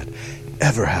nothing bad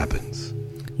ever happens.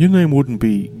 Your name wouldn't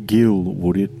be Gil,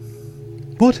 would it?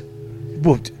 What?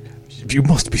 What? You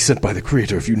must be sent by the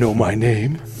Creator if you know my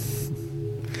name.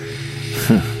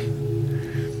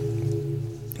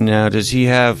 Now, does he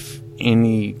have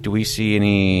any... Do we see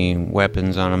any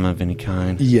weapons on him of any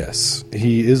kind? Yes,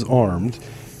 he is armed.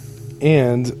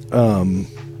 And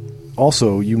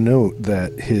also, you note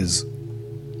that his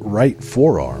right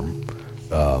forearm,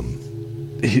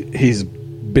 he's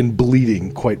been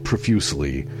bleeding quite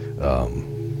profusely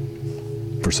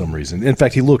for some reason. In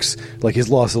fact, he looks like he's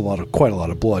lost quite a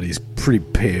lot of blood. He's pretty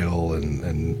pale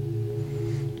and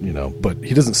but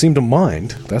he doesn't seem to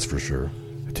mind, that's for sure.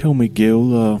 Tell me,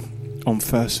 Gil, I'm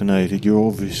fascinated. You're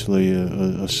obviously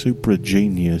a super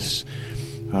genius.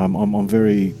 I'm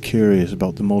very curious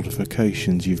about the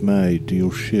modifications you've made to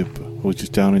your ship. I was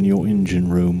just down in your engine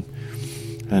room,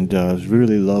 and it's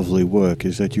really lovely work.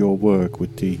 Is that your work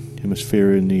with the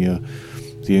hemisphere and the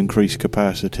increased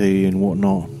capacity and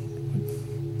whatnot?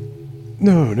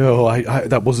 No, I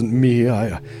that wasn't me.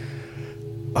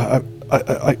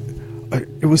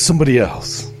 It was somebody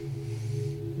else.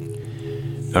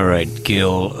 All right,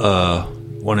 Gil,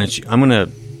 why don't you... I'm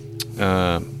going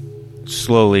to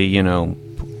slowly,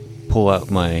 pull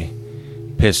out my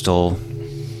pistol.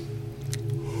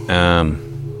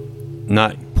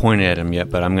 Not point at him yet,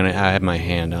 but I have my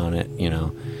hand on it,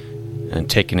 and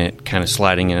taking it, kind of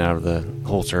sliding it out of the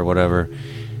holster or whatever.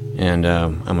 And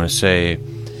I'm going to say,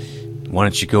 why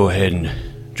don't you go ahead and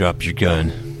drop your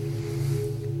gun?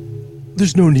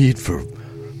 There's no need for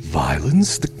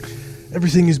violence.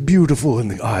 Everything is beautiful in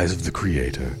the eyes of the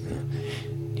Creator.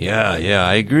 Yeah,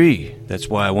 I agree. That's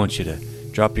why I want you to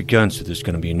drop your gun so there's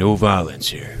going to be no violence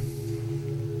here.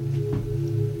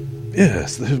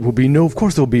 Yes, of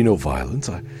course there'll be no violence.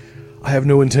 I have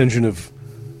no intention of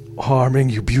harming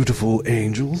you beautiful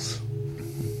angels.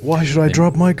 Why should I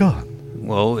drop my gun?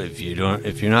 Well, if you're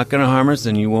not going to harm us,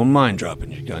 then you won't mind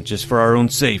dropping your gun, just for our own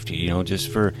safety,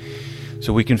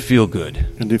 so we can feel good.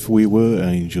 And if we were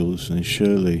angels, then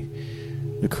surely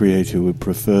the Creator would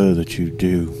prefer that you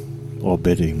do our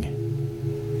bidding.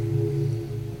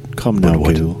 Come now,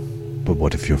 Gil. But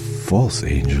what if you're false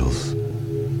angels?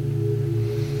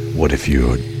 What if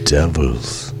you're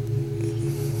devils?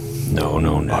 No.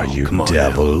 Are you Come on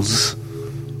devils?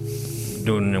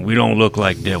 We don't look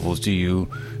like devils to you.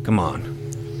 Come on.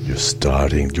 Your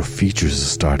features are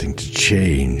starting to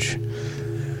change.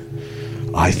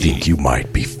 I think you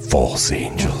might be false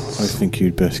angels. I think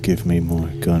you'd best give me my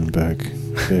gun back.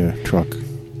 There, truck.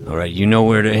 All right, you know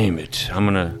where to aim it. I'm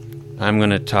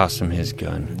gonna toss him his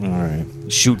gun. All right.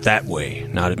 Shoot that way,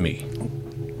 not at me.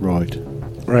 Right.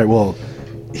 Right, well,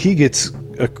 he gets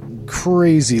a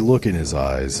crazy look in his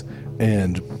eyes,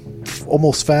 and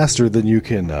almost faster than you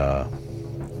can,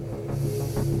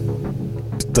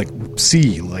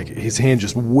 see. His hand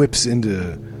just whips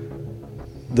into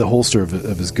the holster of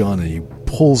his gun, and he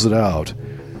pulls it out,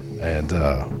 and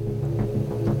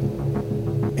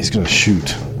he's going to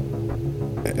shoot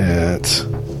at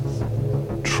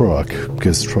Truck,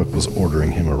 because Truck was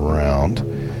ordering him around.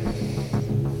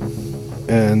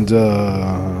 And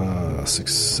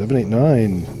 6, 7, 8,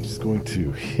 9 is going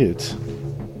to hit.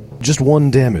 Just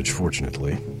 1 damage,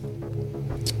 fortunately.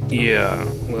 Yeah,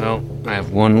 well, I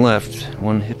have 1 left.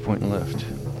 1 hit point left.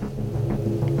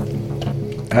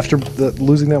 After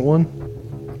losing that 1?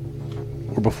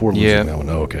 Or before losing that one?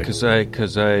 Oh, okay.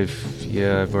 Because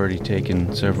I've already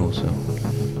taken several, so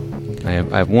I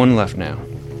have 1 left now.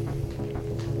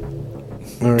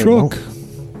 All right, Truck.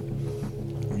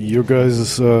 Well, your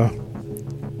guys' I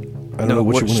don't know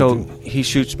what you want to do. He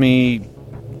shoots me.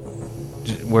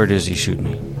 Where does he shoot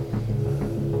me?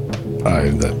 I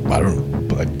don't.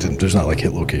 There's not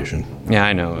hit location. Yeah,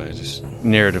 I know. Just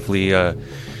narratively.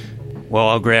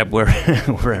 I'll grab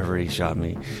wherever he shot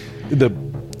me. The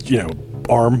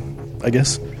arm, I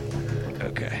guess.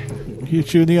 Okay.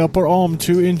 Hit you in the upper arm,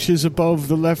 2 inches above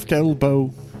the left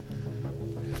elbow.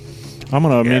 I'm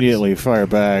going to immediately fire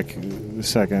back. The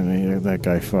second that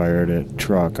guy fired at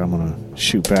Truck, I'm going to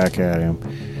shoot back at him.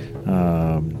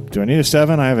 Do I need a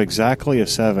 7? I have exactly a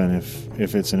 7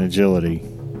 if it's an agility.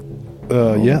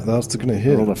 Yeah, that's going to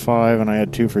hit. I rolled a 5 and I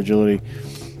had 2 for agility.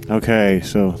 Okay,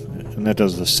 so... And that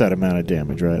does a set amount of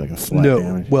damage, right? Like a flat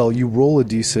damage. Well, you roll a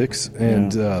d6,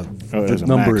 and the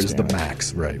number is damage. the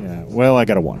max, right? Yeah. Well, I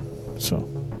got a 1, so...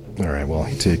 All right, well,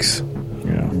 he takes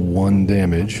 1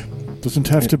 damage. Doesn't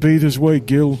have to be this way,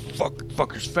 Gil.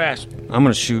 Fucker's fast. I'm going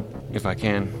to shoot if I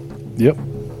can. Yep.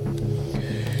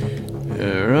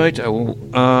 All right, I will...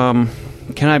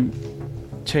 Can I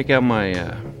take out my...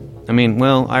 I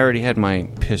already had my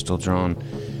pistol drawn,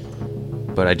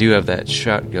 but I do have that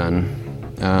shotgun.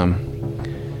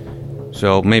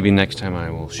 So maybe next time I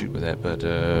will shoot with that, but,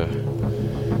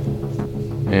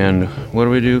 and what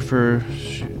do we do for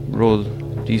roll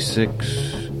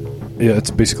d6? Yeah,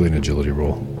 it's basically an agility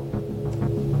roll.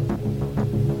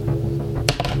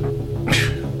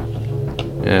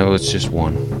 Yeah, well, it's just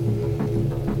 1.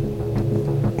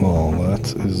 Well,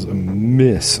 that is a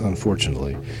miss,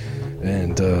 unfortunately.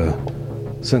 And,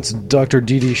 since Dr.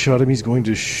 Didi shot him, he's going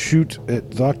to shoot at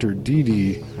Dr.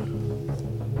 Didi.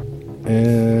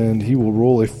 And he will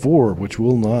roll a 4, which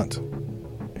will not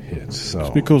hit. So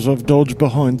It's because I've dodged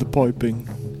behind the piping.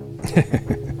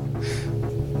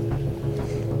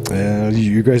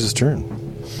 You guys' turn.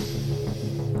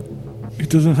 It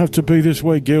doesn't have to be this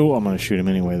way, Gil. I'm going to shoot him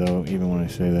anyway, though, even when I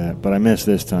say that. But I missed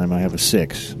this time. I have a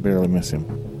 6. Barely miss him.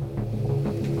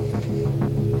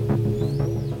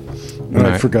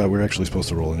 I forgot we w're actually supposed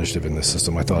to roll initiative in this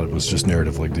system. I thought it was just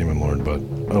narrative like Demon Lord, but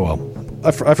oh well.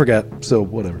 I forgot, so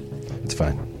whatever. It's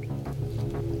fine.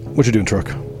 What you doing,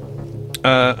 Truck?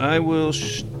 I will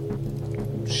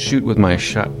shoot with my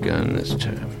shotgun this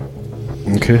time.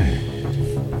 Okay.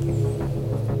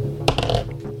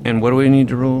 And what do we need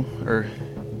to roll or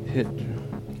hit?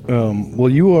 Well,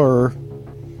 you are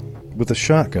with a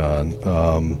shotgun.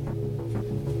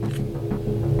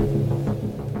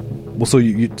 Well, so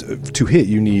you to hit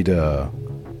you need a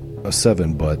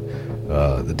 7, but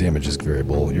the damage is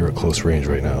variable. You're at close range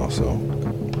right now, so.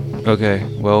 Okay,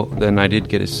 well then I did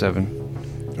get a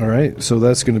 7. All right, so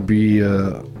that's going to be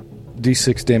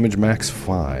D6 damage, max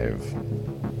 5.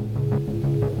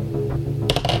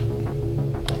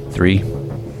 3.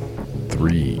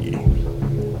 3.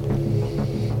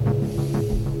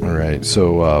 All right,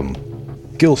 so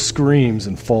Gil screams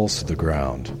and falls to the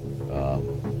ground.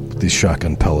 These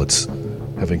shotgun pellets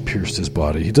having pierced his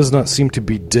body. He does not seem to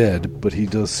be dead, but he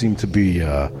does seem to be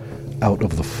out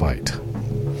of the fight.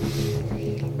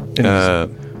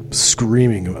 And he's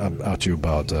screaming at you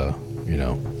about,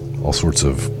 all sorts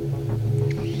of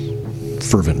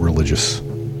fervent religious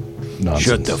nonsense.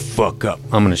 Shut the fuck up.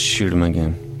 I'm going to shoot him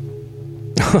again.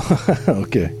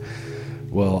 Okay.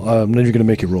 Well, then you're going to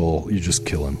make a roll. You just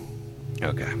kill him.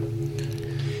 Okay.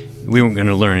 We weren't going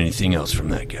to learn anything else from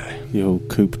that guy. The old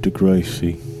coup de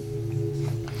Gracie.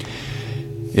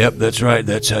 Yep, that's right.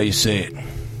 That's how you say it.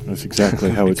 That's exactly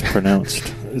how it's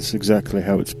pronounced. It's exactly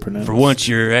how it's pronounced. For once,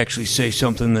 you actually say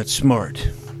something that's smart.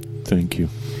 Thank you.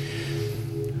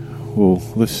 Well,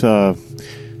 let's,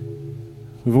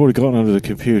 we've already gotten under the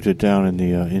computer down in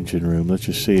the engine room. Let's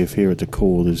just see if here at the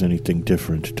core there's anything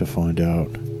different to find out.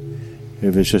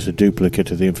 If it's just a duplicate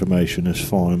of the information, that's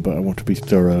fine, but I want to be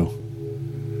thorough.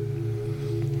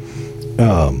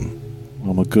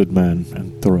 I'm a good man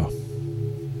and thorough.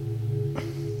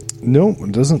 No,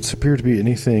 it doesn't appear to be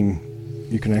anything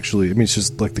you can actually... I mean, it's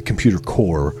just like the computer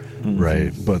core,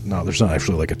 right? But no, there's not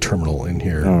actually like a terminal in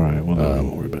here. All right, well,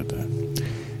 don't worry about that.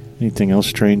 Anything else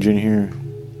strange in here?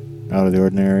 Out of the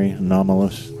ordinary?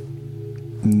 Anomalous?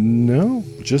 No,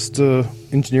 just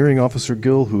engineering officer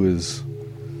Gil, who is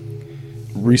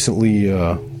recently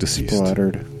deceased.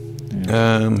 Splattered.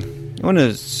 Yeah. I want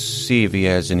to see if he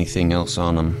has anything else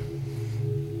on him.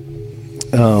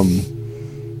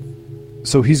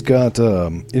 So he's got,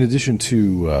 in addition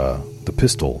to the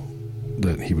pistol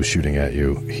that he was shooting at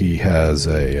you, he has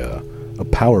a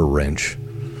power wrench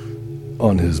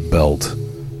on his belt,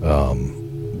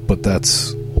 but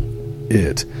that's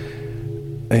it.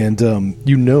 And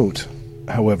you note,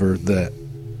 however, that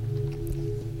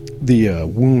the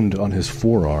wound on his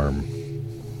forearm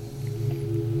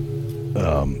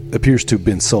appears to have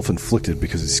been self-inflicted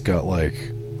because he's got like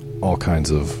all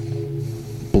kinds of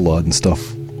blood and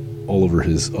stuff all over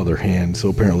his other hand. So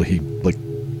apparently he like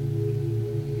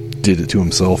did it to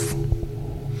himself.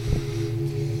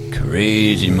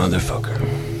 Crazy motherfucker.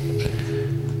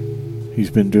 He's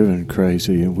been driven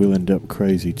crazy, and we'll end up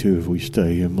crazy too if we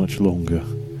stay here much longer.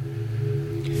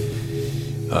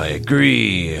 I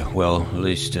agree. Well, at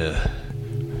least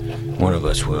one of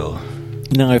us will.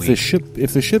 Now, if the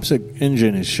ship's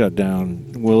engine is shut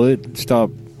down, will it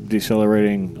stop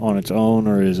decelerating on its own,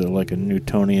 or is it like a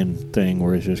Newtonian thing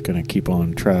where it's just going to keep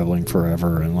on traveling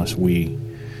forever unless we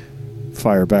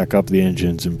fire back up the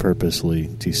engines and purposely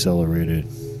decelerate it?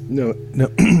 No,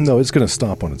 it's going to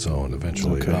stop on its own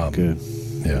eventually. Okay, good.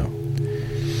 Yeah.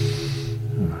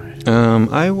 All right.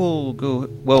 I will go.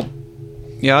 Well,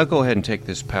 yeah, I'll go ahead and take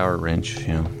this power wrench.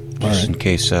 Just in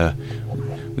case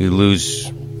we lose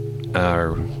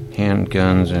our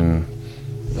handguns and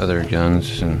other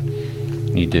guns and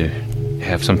need to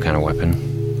have some kind of weapon.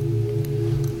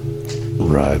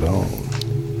 Right on.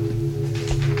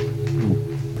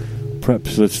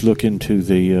 Perhaps let's look into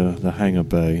the hangar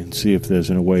bay and see if there's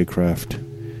an away craft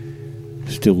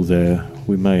still there.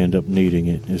 We may end up needing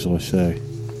it, as I say.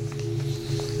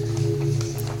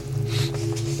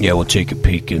 Yeah, we'll take a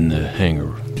peek in the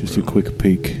hangar. Just a quick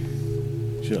peek.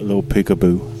 Just a little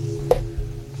peekaboo.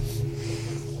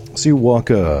 So you walk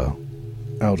out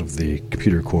of the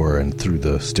computer core and through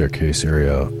the staircase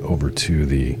area over to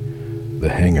the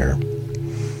hangar,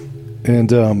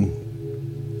 and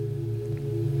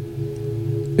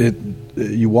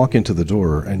you walk into the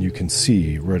door and you can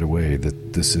see right away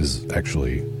that this is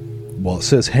actually, well, it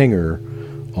says hangar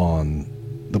on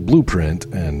the blueprint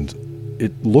and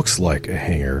it looks like a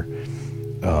hangar.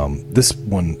 This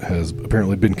one has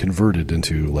apparently been converted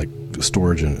into like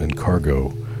storage and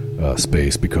cargo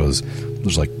space, because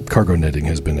there's like cargo netting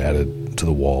has been added to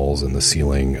the walls and the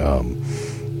ceiling,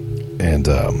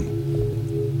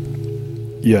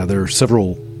 yeah, there are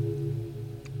several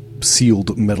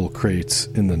sealed metal crates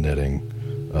in the netting,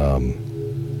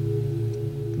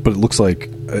 but it looks like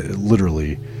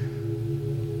literally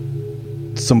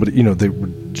somebody, they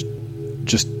would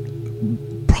just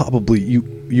probably,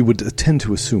 you would tend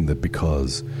to assume that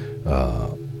because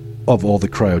of all the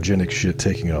cryogenic shit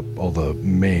taking up all the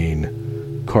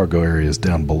main cargo areas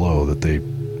down below, that they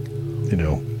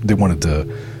wanted to,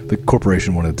 the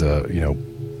corporation wanted to,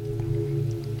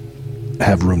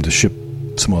 have room to ship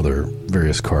some other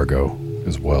various cargo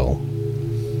as well.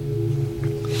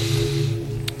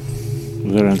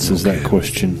 That answers that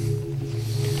question.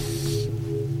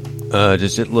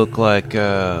 Does it look like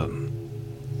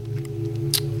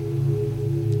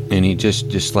any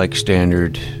just like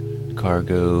standard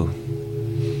cargo?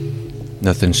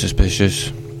 Nothing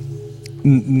suspicious?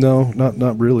 No,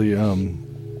 not really.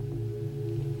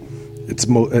 It's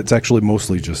actually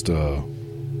mostly just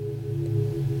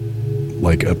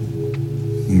like a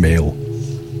mail,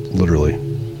 literally.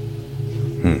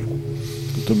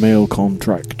 The mail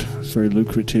contract. It's very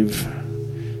lucrative.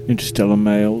 Interstellar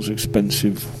mail's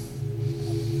expensive.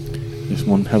 There's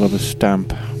one hell of a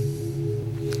stamp.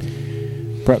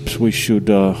 Perhaps we should,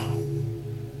 if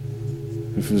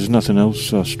there's nothing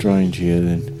else strange here,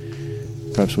 then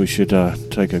perhaps we should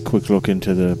take a quick look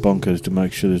into the bunkers to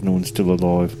make sure there's no one still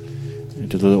alive.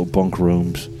 Into the little bunk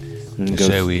rooms. And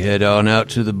say we head on out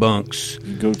to the bunks.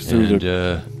 Go through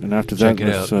and after that,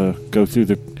 let's go through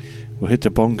the. We'll hit the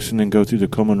bunks and then go through the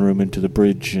common room into the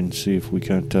bridge and see if we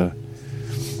can't. So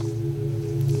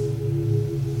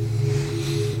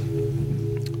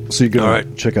you're gonna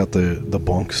check out the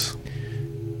bunks?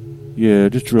 Yeah,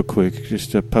 just real quick.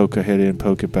 Just poke a head in,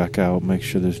 poke it back out, make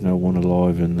sure there's no one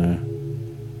alive in there.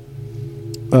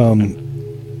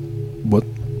 What?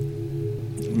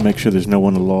 Make sure there's no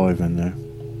one alive in there.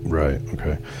 Right,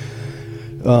 okay.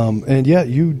 And yeah,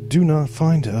 you do not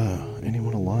find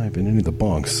anyone alive in any of the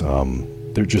bunks.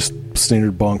 They're just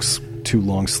standard bunks, 2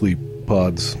 long sleep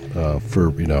pods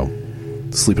for,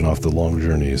 sleeping off the long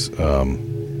journeys.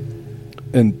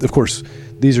 And, of course,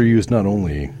 these are used not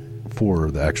only for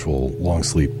the actual long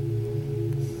sleep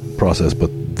process,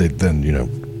 but they then,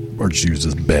 are just used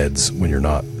as beds when you're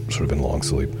not sort of in long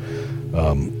sleep.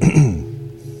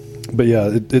 But yeah,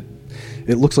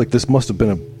 it looks like this must have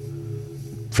been a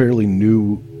fairly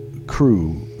new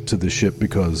crew to the ship,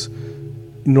 because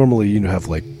normally you have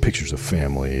like pictures of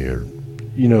family or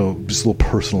just little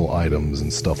personal items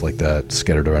and stuff like that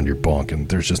scattered around your bunk, and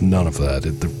there's just none of that.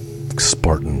 They're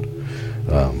Spartan,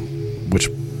 which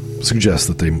suggests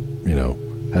that they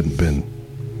hadn't been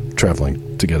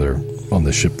traveling together on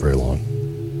this ship very long.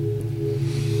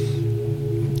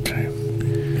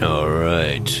 All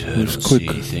right. I don't see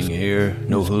anything here.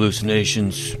 No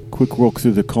hallucinations. Quick walk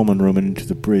through the common room and into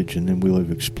the bridge, and then we'll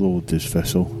have explored this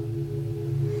vessel.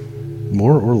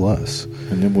 More or less.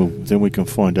 And then we can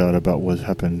find out about what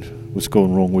happened, what's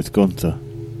going wrong with Gunther.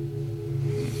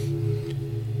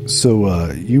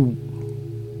 So you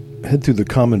head through the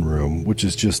common room, which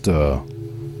is just there's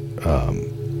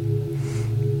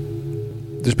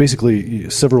basically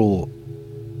several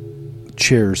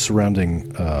chairs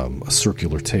surrounding a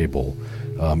circular table,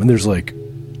 and there's like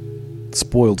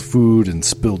spoiled food and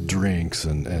spilled drinks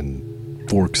and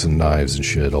forks and knives and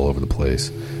shit all over the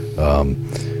place.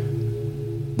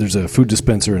 There's a food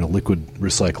dispenser and a liquid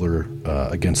recycler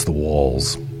against the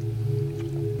walls,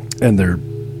 and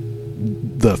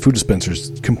the food dispenser's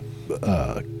completely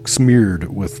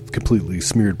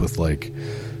smeared with like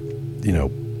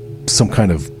some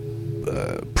kind of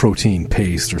protein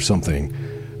paste or something.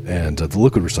 And the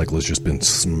liquid recycle has just been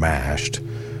smashed.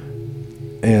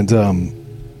 And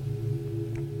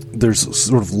there's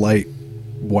sort of light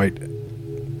white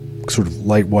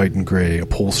and gray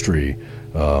upholstery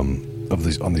on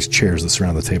these chairs that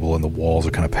surround the table, and the walls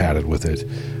are kind of padded with it.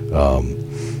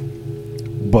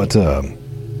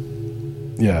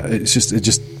 Yeah, it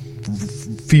just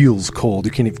feels cold.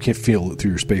 You can't feel it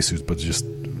through your spacesuits, but it just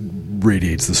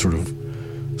radiates this sort of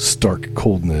stark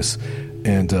coldness.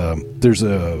 And there's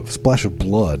a splash of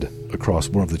blood across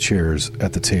one of the chairs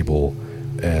at the table,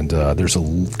 and there's a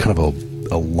kind of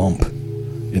a lump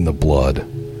in the blood.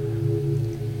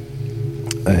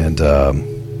 And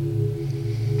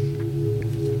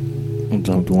I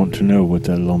don't want to know what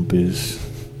that lump is.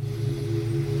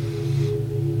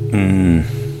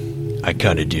 I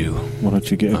kind of do. Why don't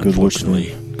you get a good look?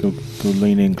 Go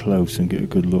lean in close and get a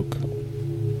good look.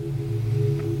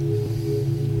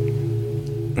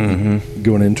 Mm-hmm.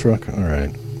 Going in truck? All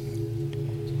right.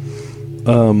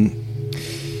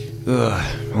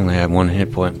 Only have one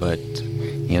hit point, but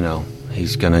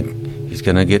he's gonna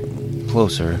get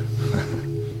closer.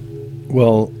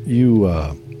 Well, you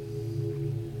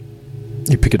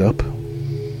pick it up?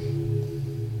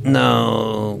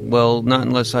 No, well, not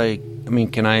unless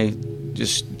can I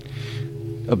just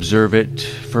observe it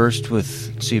first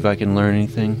see if I can learn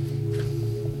anything?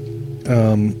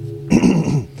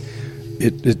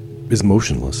 It is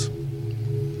motionless.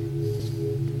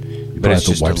 You probably have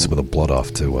to wipe some of the blood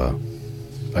off to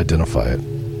identify it.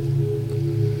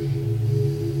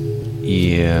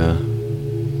 Yeah.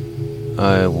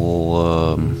 I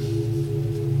will,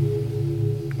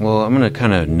 well, I'm gonna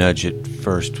kind of nudge it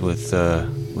first with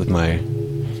my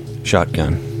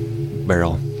shotgun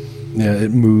barrel. Yeah,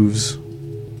 it moves.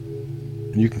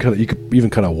 You could even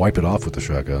kind of wipe it off with the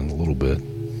shotgun a little bit.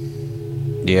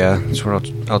 Yeah, that's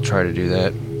what I'll try to do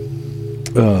that.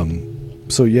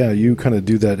 So yeah, you kind of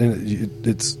do that, and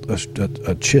it's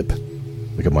a chip,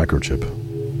 like a microchip.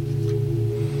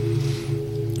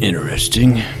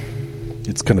 Interesting.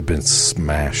 It's kind of been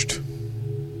smashed,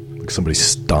 like somebody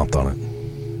stomped on it.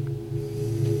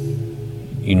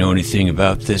 You know anything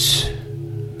about this?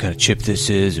 What kind of chip this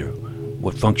is, or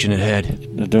what function it had?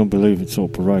 I don't believe it's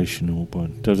operational,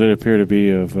 but does it appear to be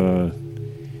of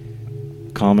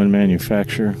common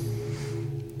manufacture?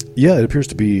 Yeah, it appears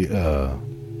to be the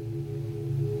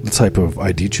type of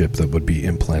ID chip that would be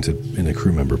implanted in a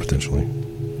crew member, potentially.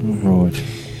 Right. Well,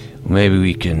 maybe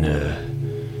we can,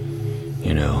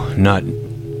 not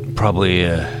probably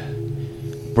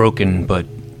broken, but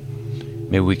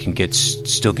maybe we can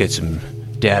still get some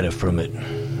data from it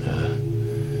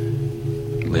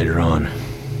later on.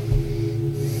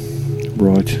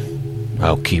 Right.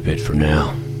 I'll keep it for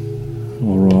now.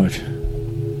 All right.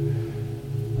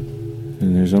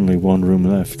 And there's only one room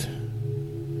left.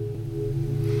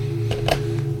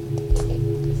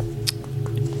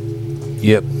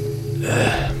 Yep.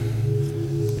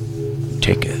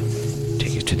 Take it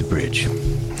to the bridge.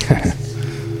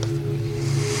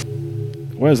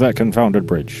 Where's that confounded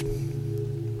bridge?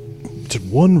 Just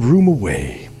one room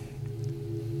away.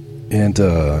 And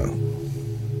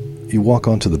you walk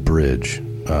onto the bridge,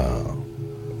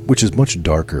 which is much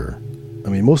darker. I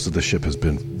mean, most of the ship has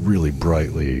been really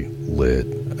brightly lit,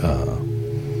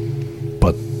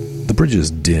 but the bridge is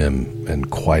dim and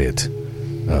quiet.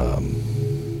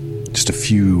 Just a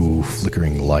few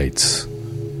flickering lights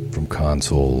from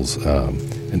consoles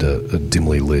and a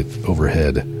dimly lit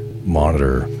overhead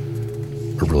monitor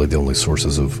are really the only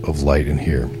sources of light in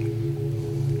here.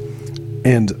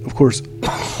 And, of course,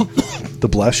 the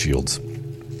blast shields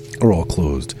are all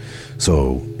closed,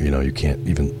 so, you can't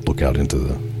even look out into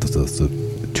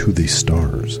the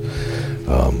stars.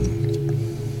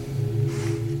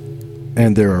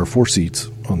 And there are 4 seats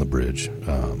on the bridge,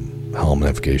 helm,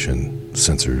 navigation,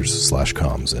 sensors /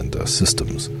 comms, and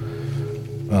systems.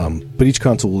 But each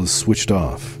console is switched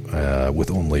off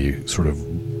with only sort of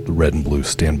the red and blue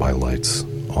standby lights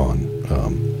on.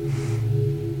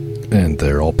 And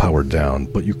they're all powered down,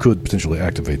 but you could potentially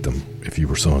activate them if you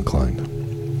were so inclined.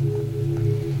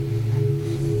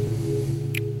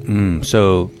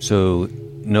 So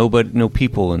no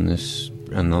people in this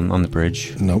on the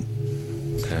bridge. Nope.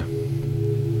 Okay.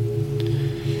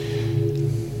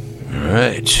 All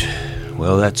right.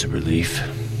 Well, that's a relief.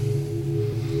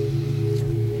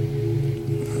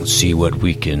 Let's see what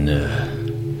we can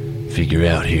figure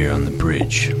out here on the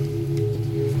bridge.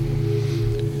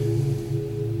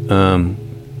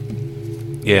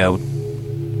 Yeah,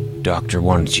 Doctor,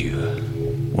 why don't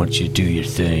you do your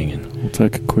thing? And We'll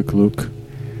take a quick look.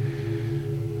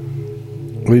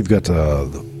 We've got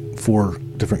the 4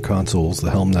 different consoles,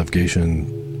 the helm,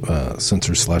 navigation,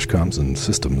 sensors / comms, and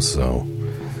systems, so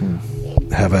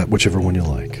have at whichever one you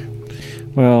like.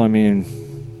 Well, I mean,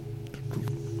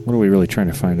 what are we really trying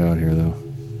to find out here, though?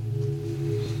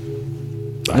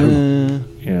 I don't know.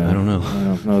 Yeah, I don't know. I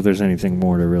don't know if there's anything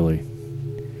more to really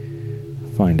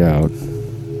find out.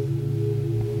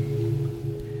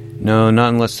 No, not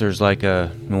unless there's like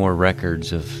more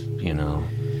records of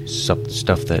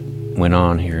stuff that went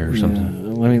on here or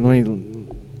something.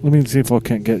 Let me see if I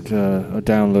can get a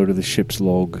download of the ship's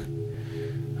log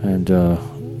and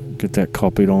get that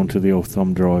copied onto the old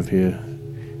thumb drive here.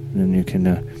 And then you can,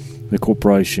 the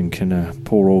corporation can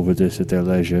pore over this at their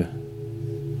leisure.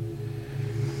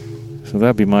 So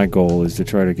that'd be my goal, is to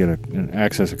try to get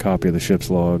access a copy of the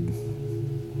ship's log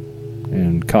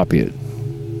and copy it.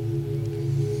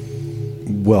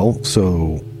 Well,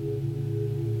 so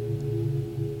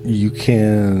you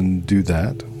can do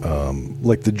that.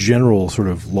 Like the general sort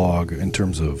of log in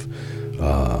terms of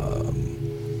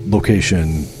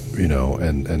location,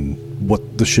 and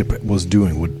what the ship was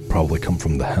doing would probably come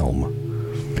from the helm.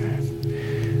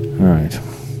 All right.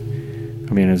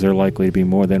 I mean, is there likely to be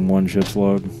more than one ship's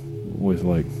log? With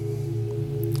like,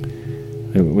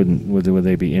 would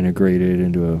they be integrated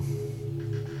into a?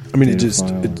 I mean, it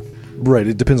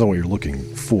depends on what you're looking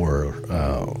for.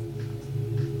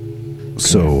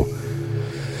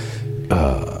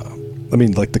 I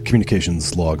mean, like the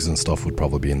communications logs and stuff would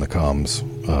probably be in the comms.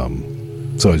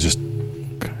 So it's just.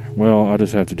 Well, I'll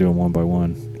just have to do them one by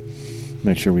one.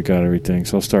 Make sure we got everything.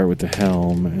 So I'll start with the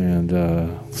helm, and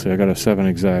see, I got a 7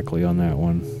 exactly on that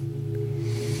one.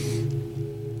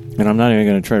 And I'm not even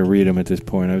going to try to read them at this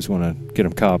point. I just want to get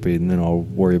them copied, and then I'll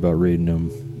worry about reading them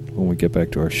when we get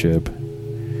back to our ship.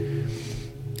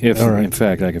 If, in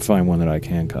fact, I can find one that I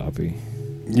can copy.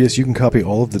 Yes, you can copy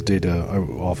all of the data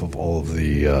off of all of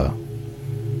the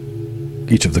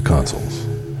each of the consoles.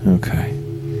 Okay.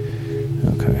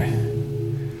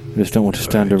 I just don't want to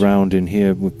stand around in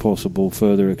here with possible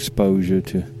further exposure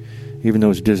to... Even though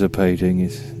it's dissipating,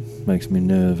 it makes me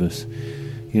nervous.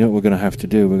 You know what we're going to have to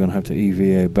do? We're going to have to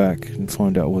EVA back and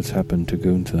find out what's happened to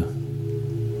Gunther.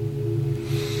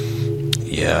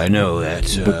 Yeah, I know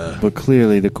that. But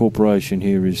clearly the corporation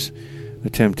here has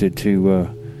attempted to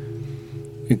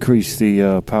increase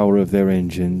the power of their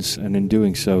engines, and in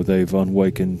doing so they've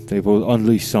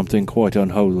unleashed something quite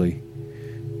unholy.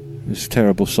 This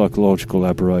terrible psychological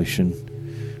aberration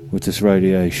with this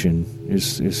radiation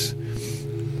is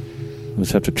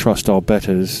let's have to trust our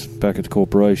betters back at the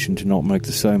corporation to not make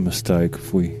the same mistake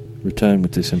if we return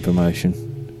with this information.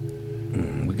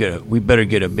 We better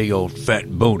get a big old fat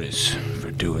bonus for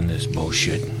doing this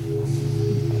bullshit.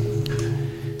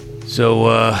 So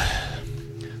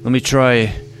let me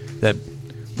try that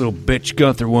little bitch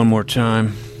Gunther one more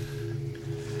time.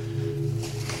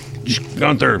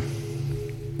 Gunther.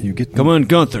 Come on,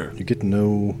 Gunther. You get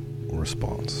no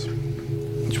response.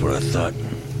 That's what I thought.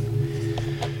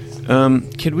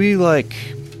 Could we, like...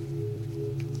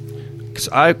 Because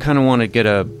I kind of want to get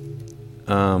a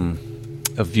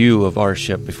view of our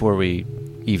ship before we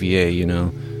EVA,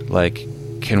 Like,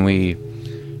 can we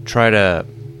try to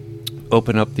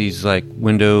open up these, like,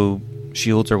 window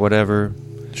shields or whatever?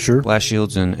 Sure. Glass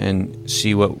shields and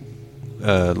see what...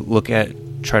 Try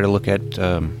to look at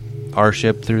our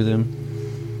ship through them?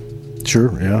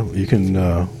 Sure, yeah. You can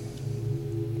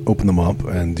open them up,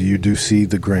 and you do see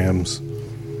the Grahams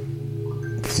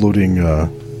floating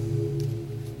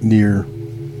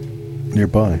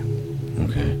nearby.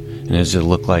 Okay. And does it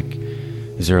look like...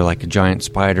 Is there like a giant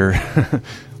spider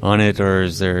on it, or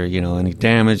is there, any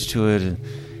damage to it?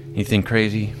 Anything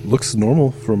crazy? Looks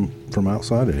normal from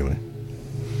outside, anyway.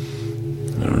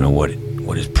 I don't know what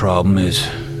his problem is.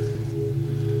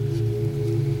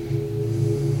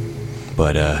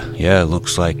 But, yeah, it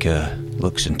looks like,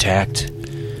 looks intact.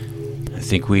 I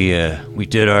think we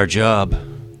did our job.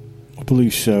 I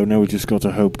believe so. Now we just got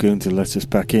to hope Gunther lets us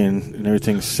back in and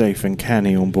everything's safe and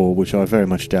canny on board, which I very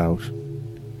much doubt.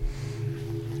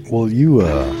 Well, you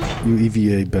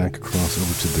EVA back across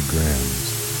over to the Grahams,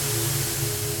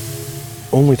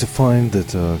 only to find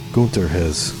that Gunther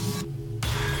has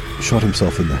shot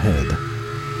himself in the head.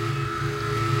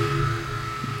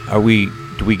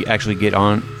 Do we actually get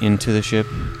on into the ship?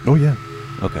 Oh, yeah.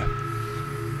 Okay.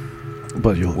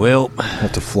 But you'll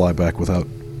have to fly back without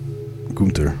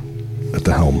Gunther at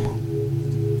the helm.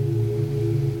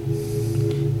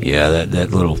 Yeah, that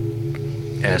little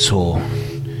asshole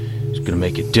is going to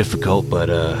make it difficult, but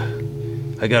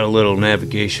I got a little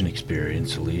navigation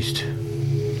experience, at least.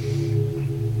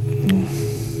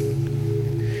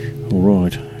 All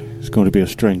right. It's going to be a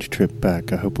strange trip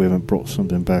back. I hope we haven't brought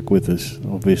something back with us,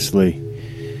 obviously.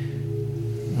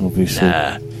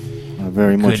 Nah, I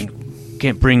very much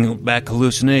can't bring back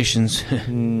hallucinations.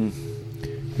 You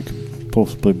could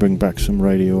possibly bring back some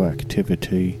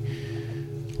radioactivity.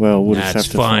 Well, we'll just have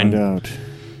to find out.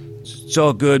 It's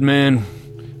all good, man.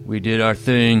 We did our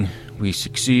thing. We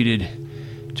succeeded.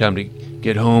 Time to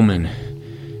get home and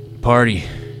party.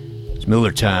 It's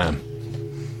Miller time.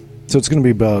 So it's going to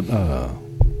be about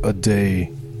a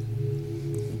day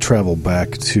travel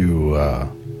back to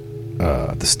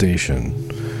the station.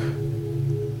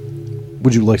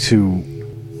 Would you like to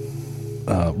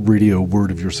radio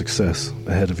word of your success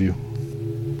ahead of you?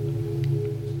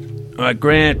 All right,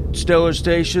 Grant, Stellar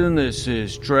Station, this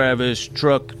is Travis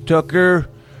Truck Tucker.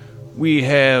 We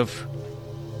have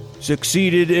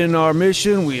succeeded in our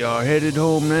mission. We are headed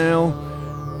home now.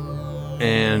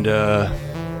 And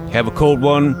have a cold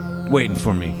one waiting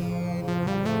for me.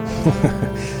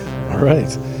 All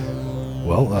right.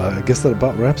 Well, I guess that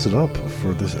about wraps it up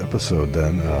for this episode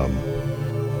then.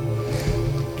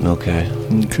 Okay.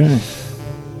 Okay.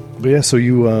 But yeah, so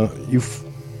you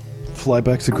fly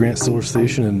back to Grant Stiller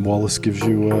Station, and Wallace gives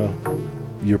you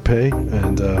your pay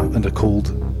and a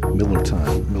cold Miller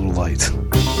Lite.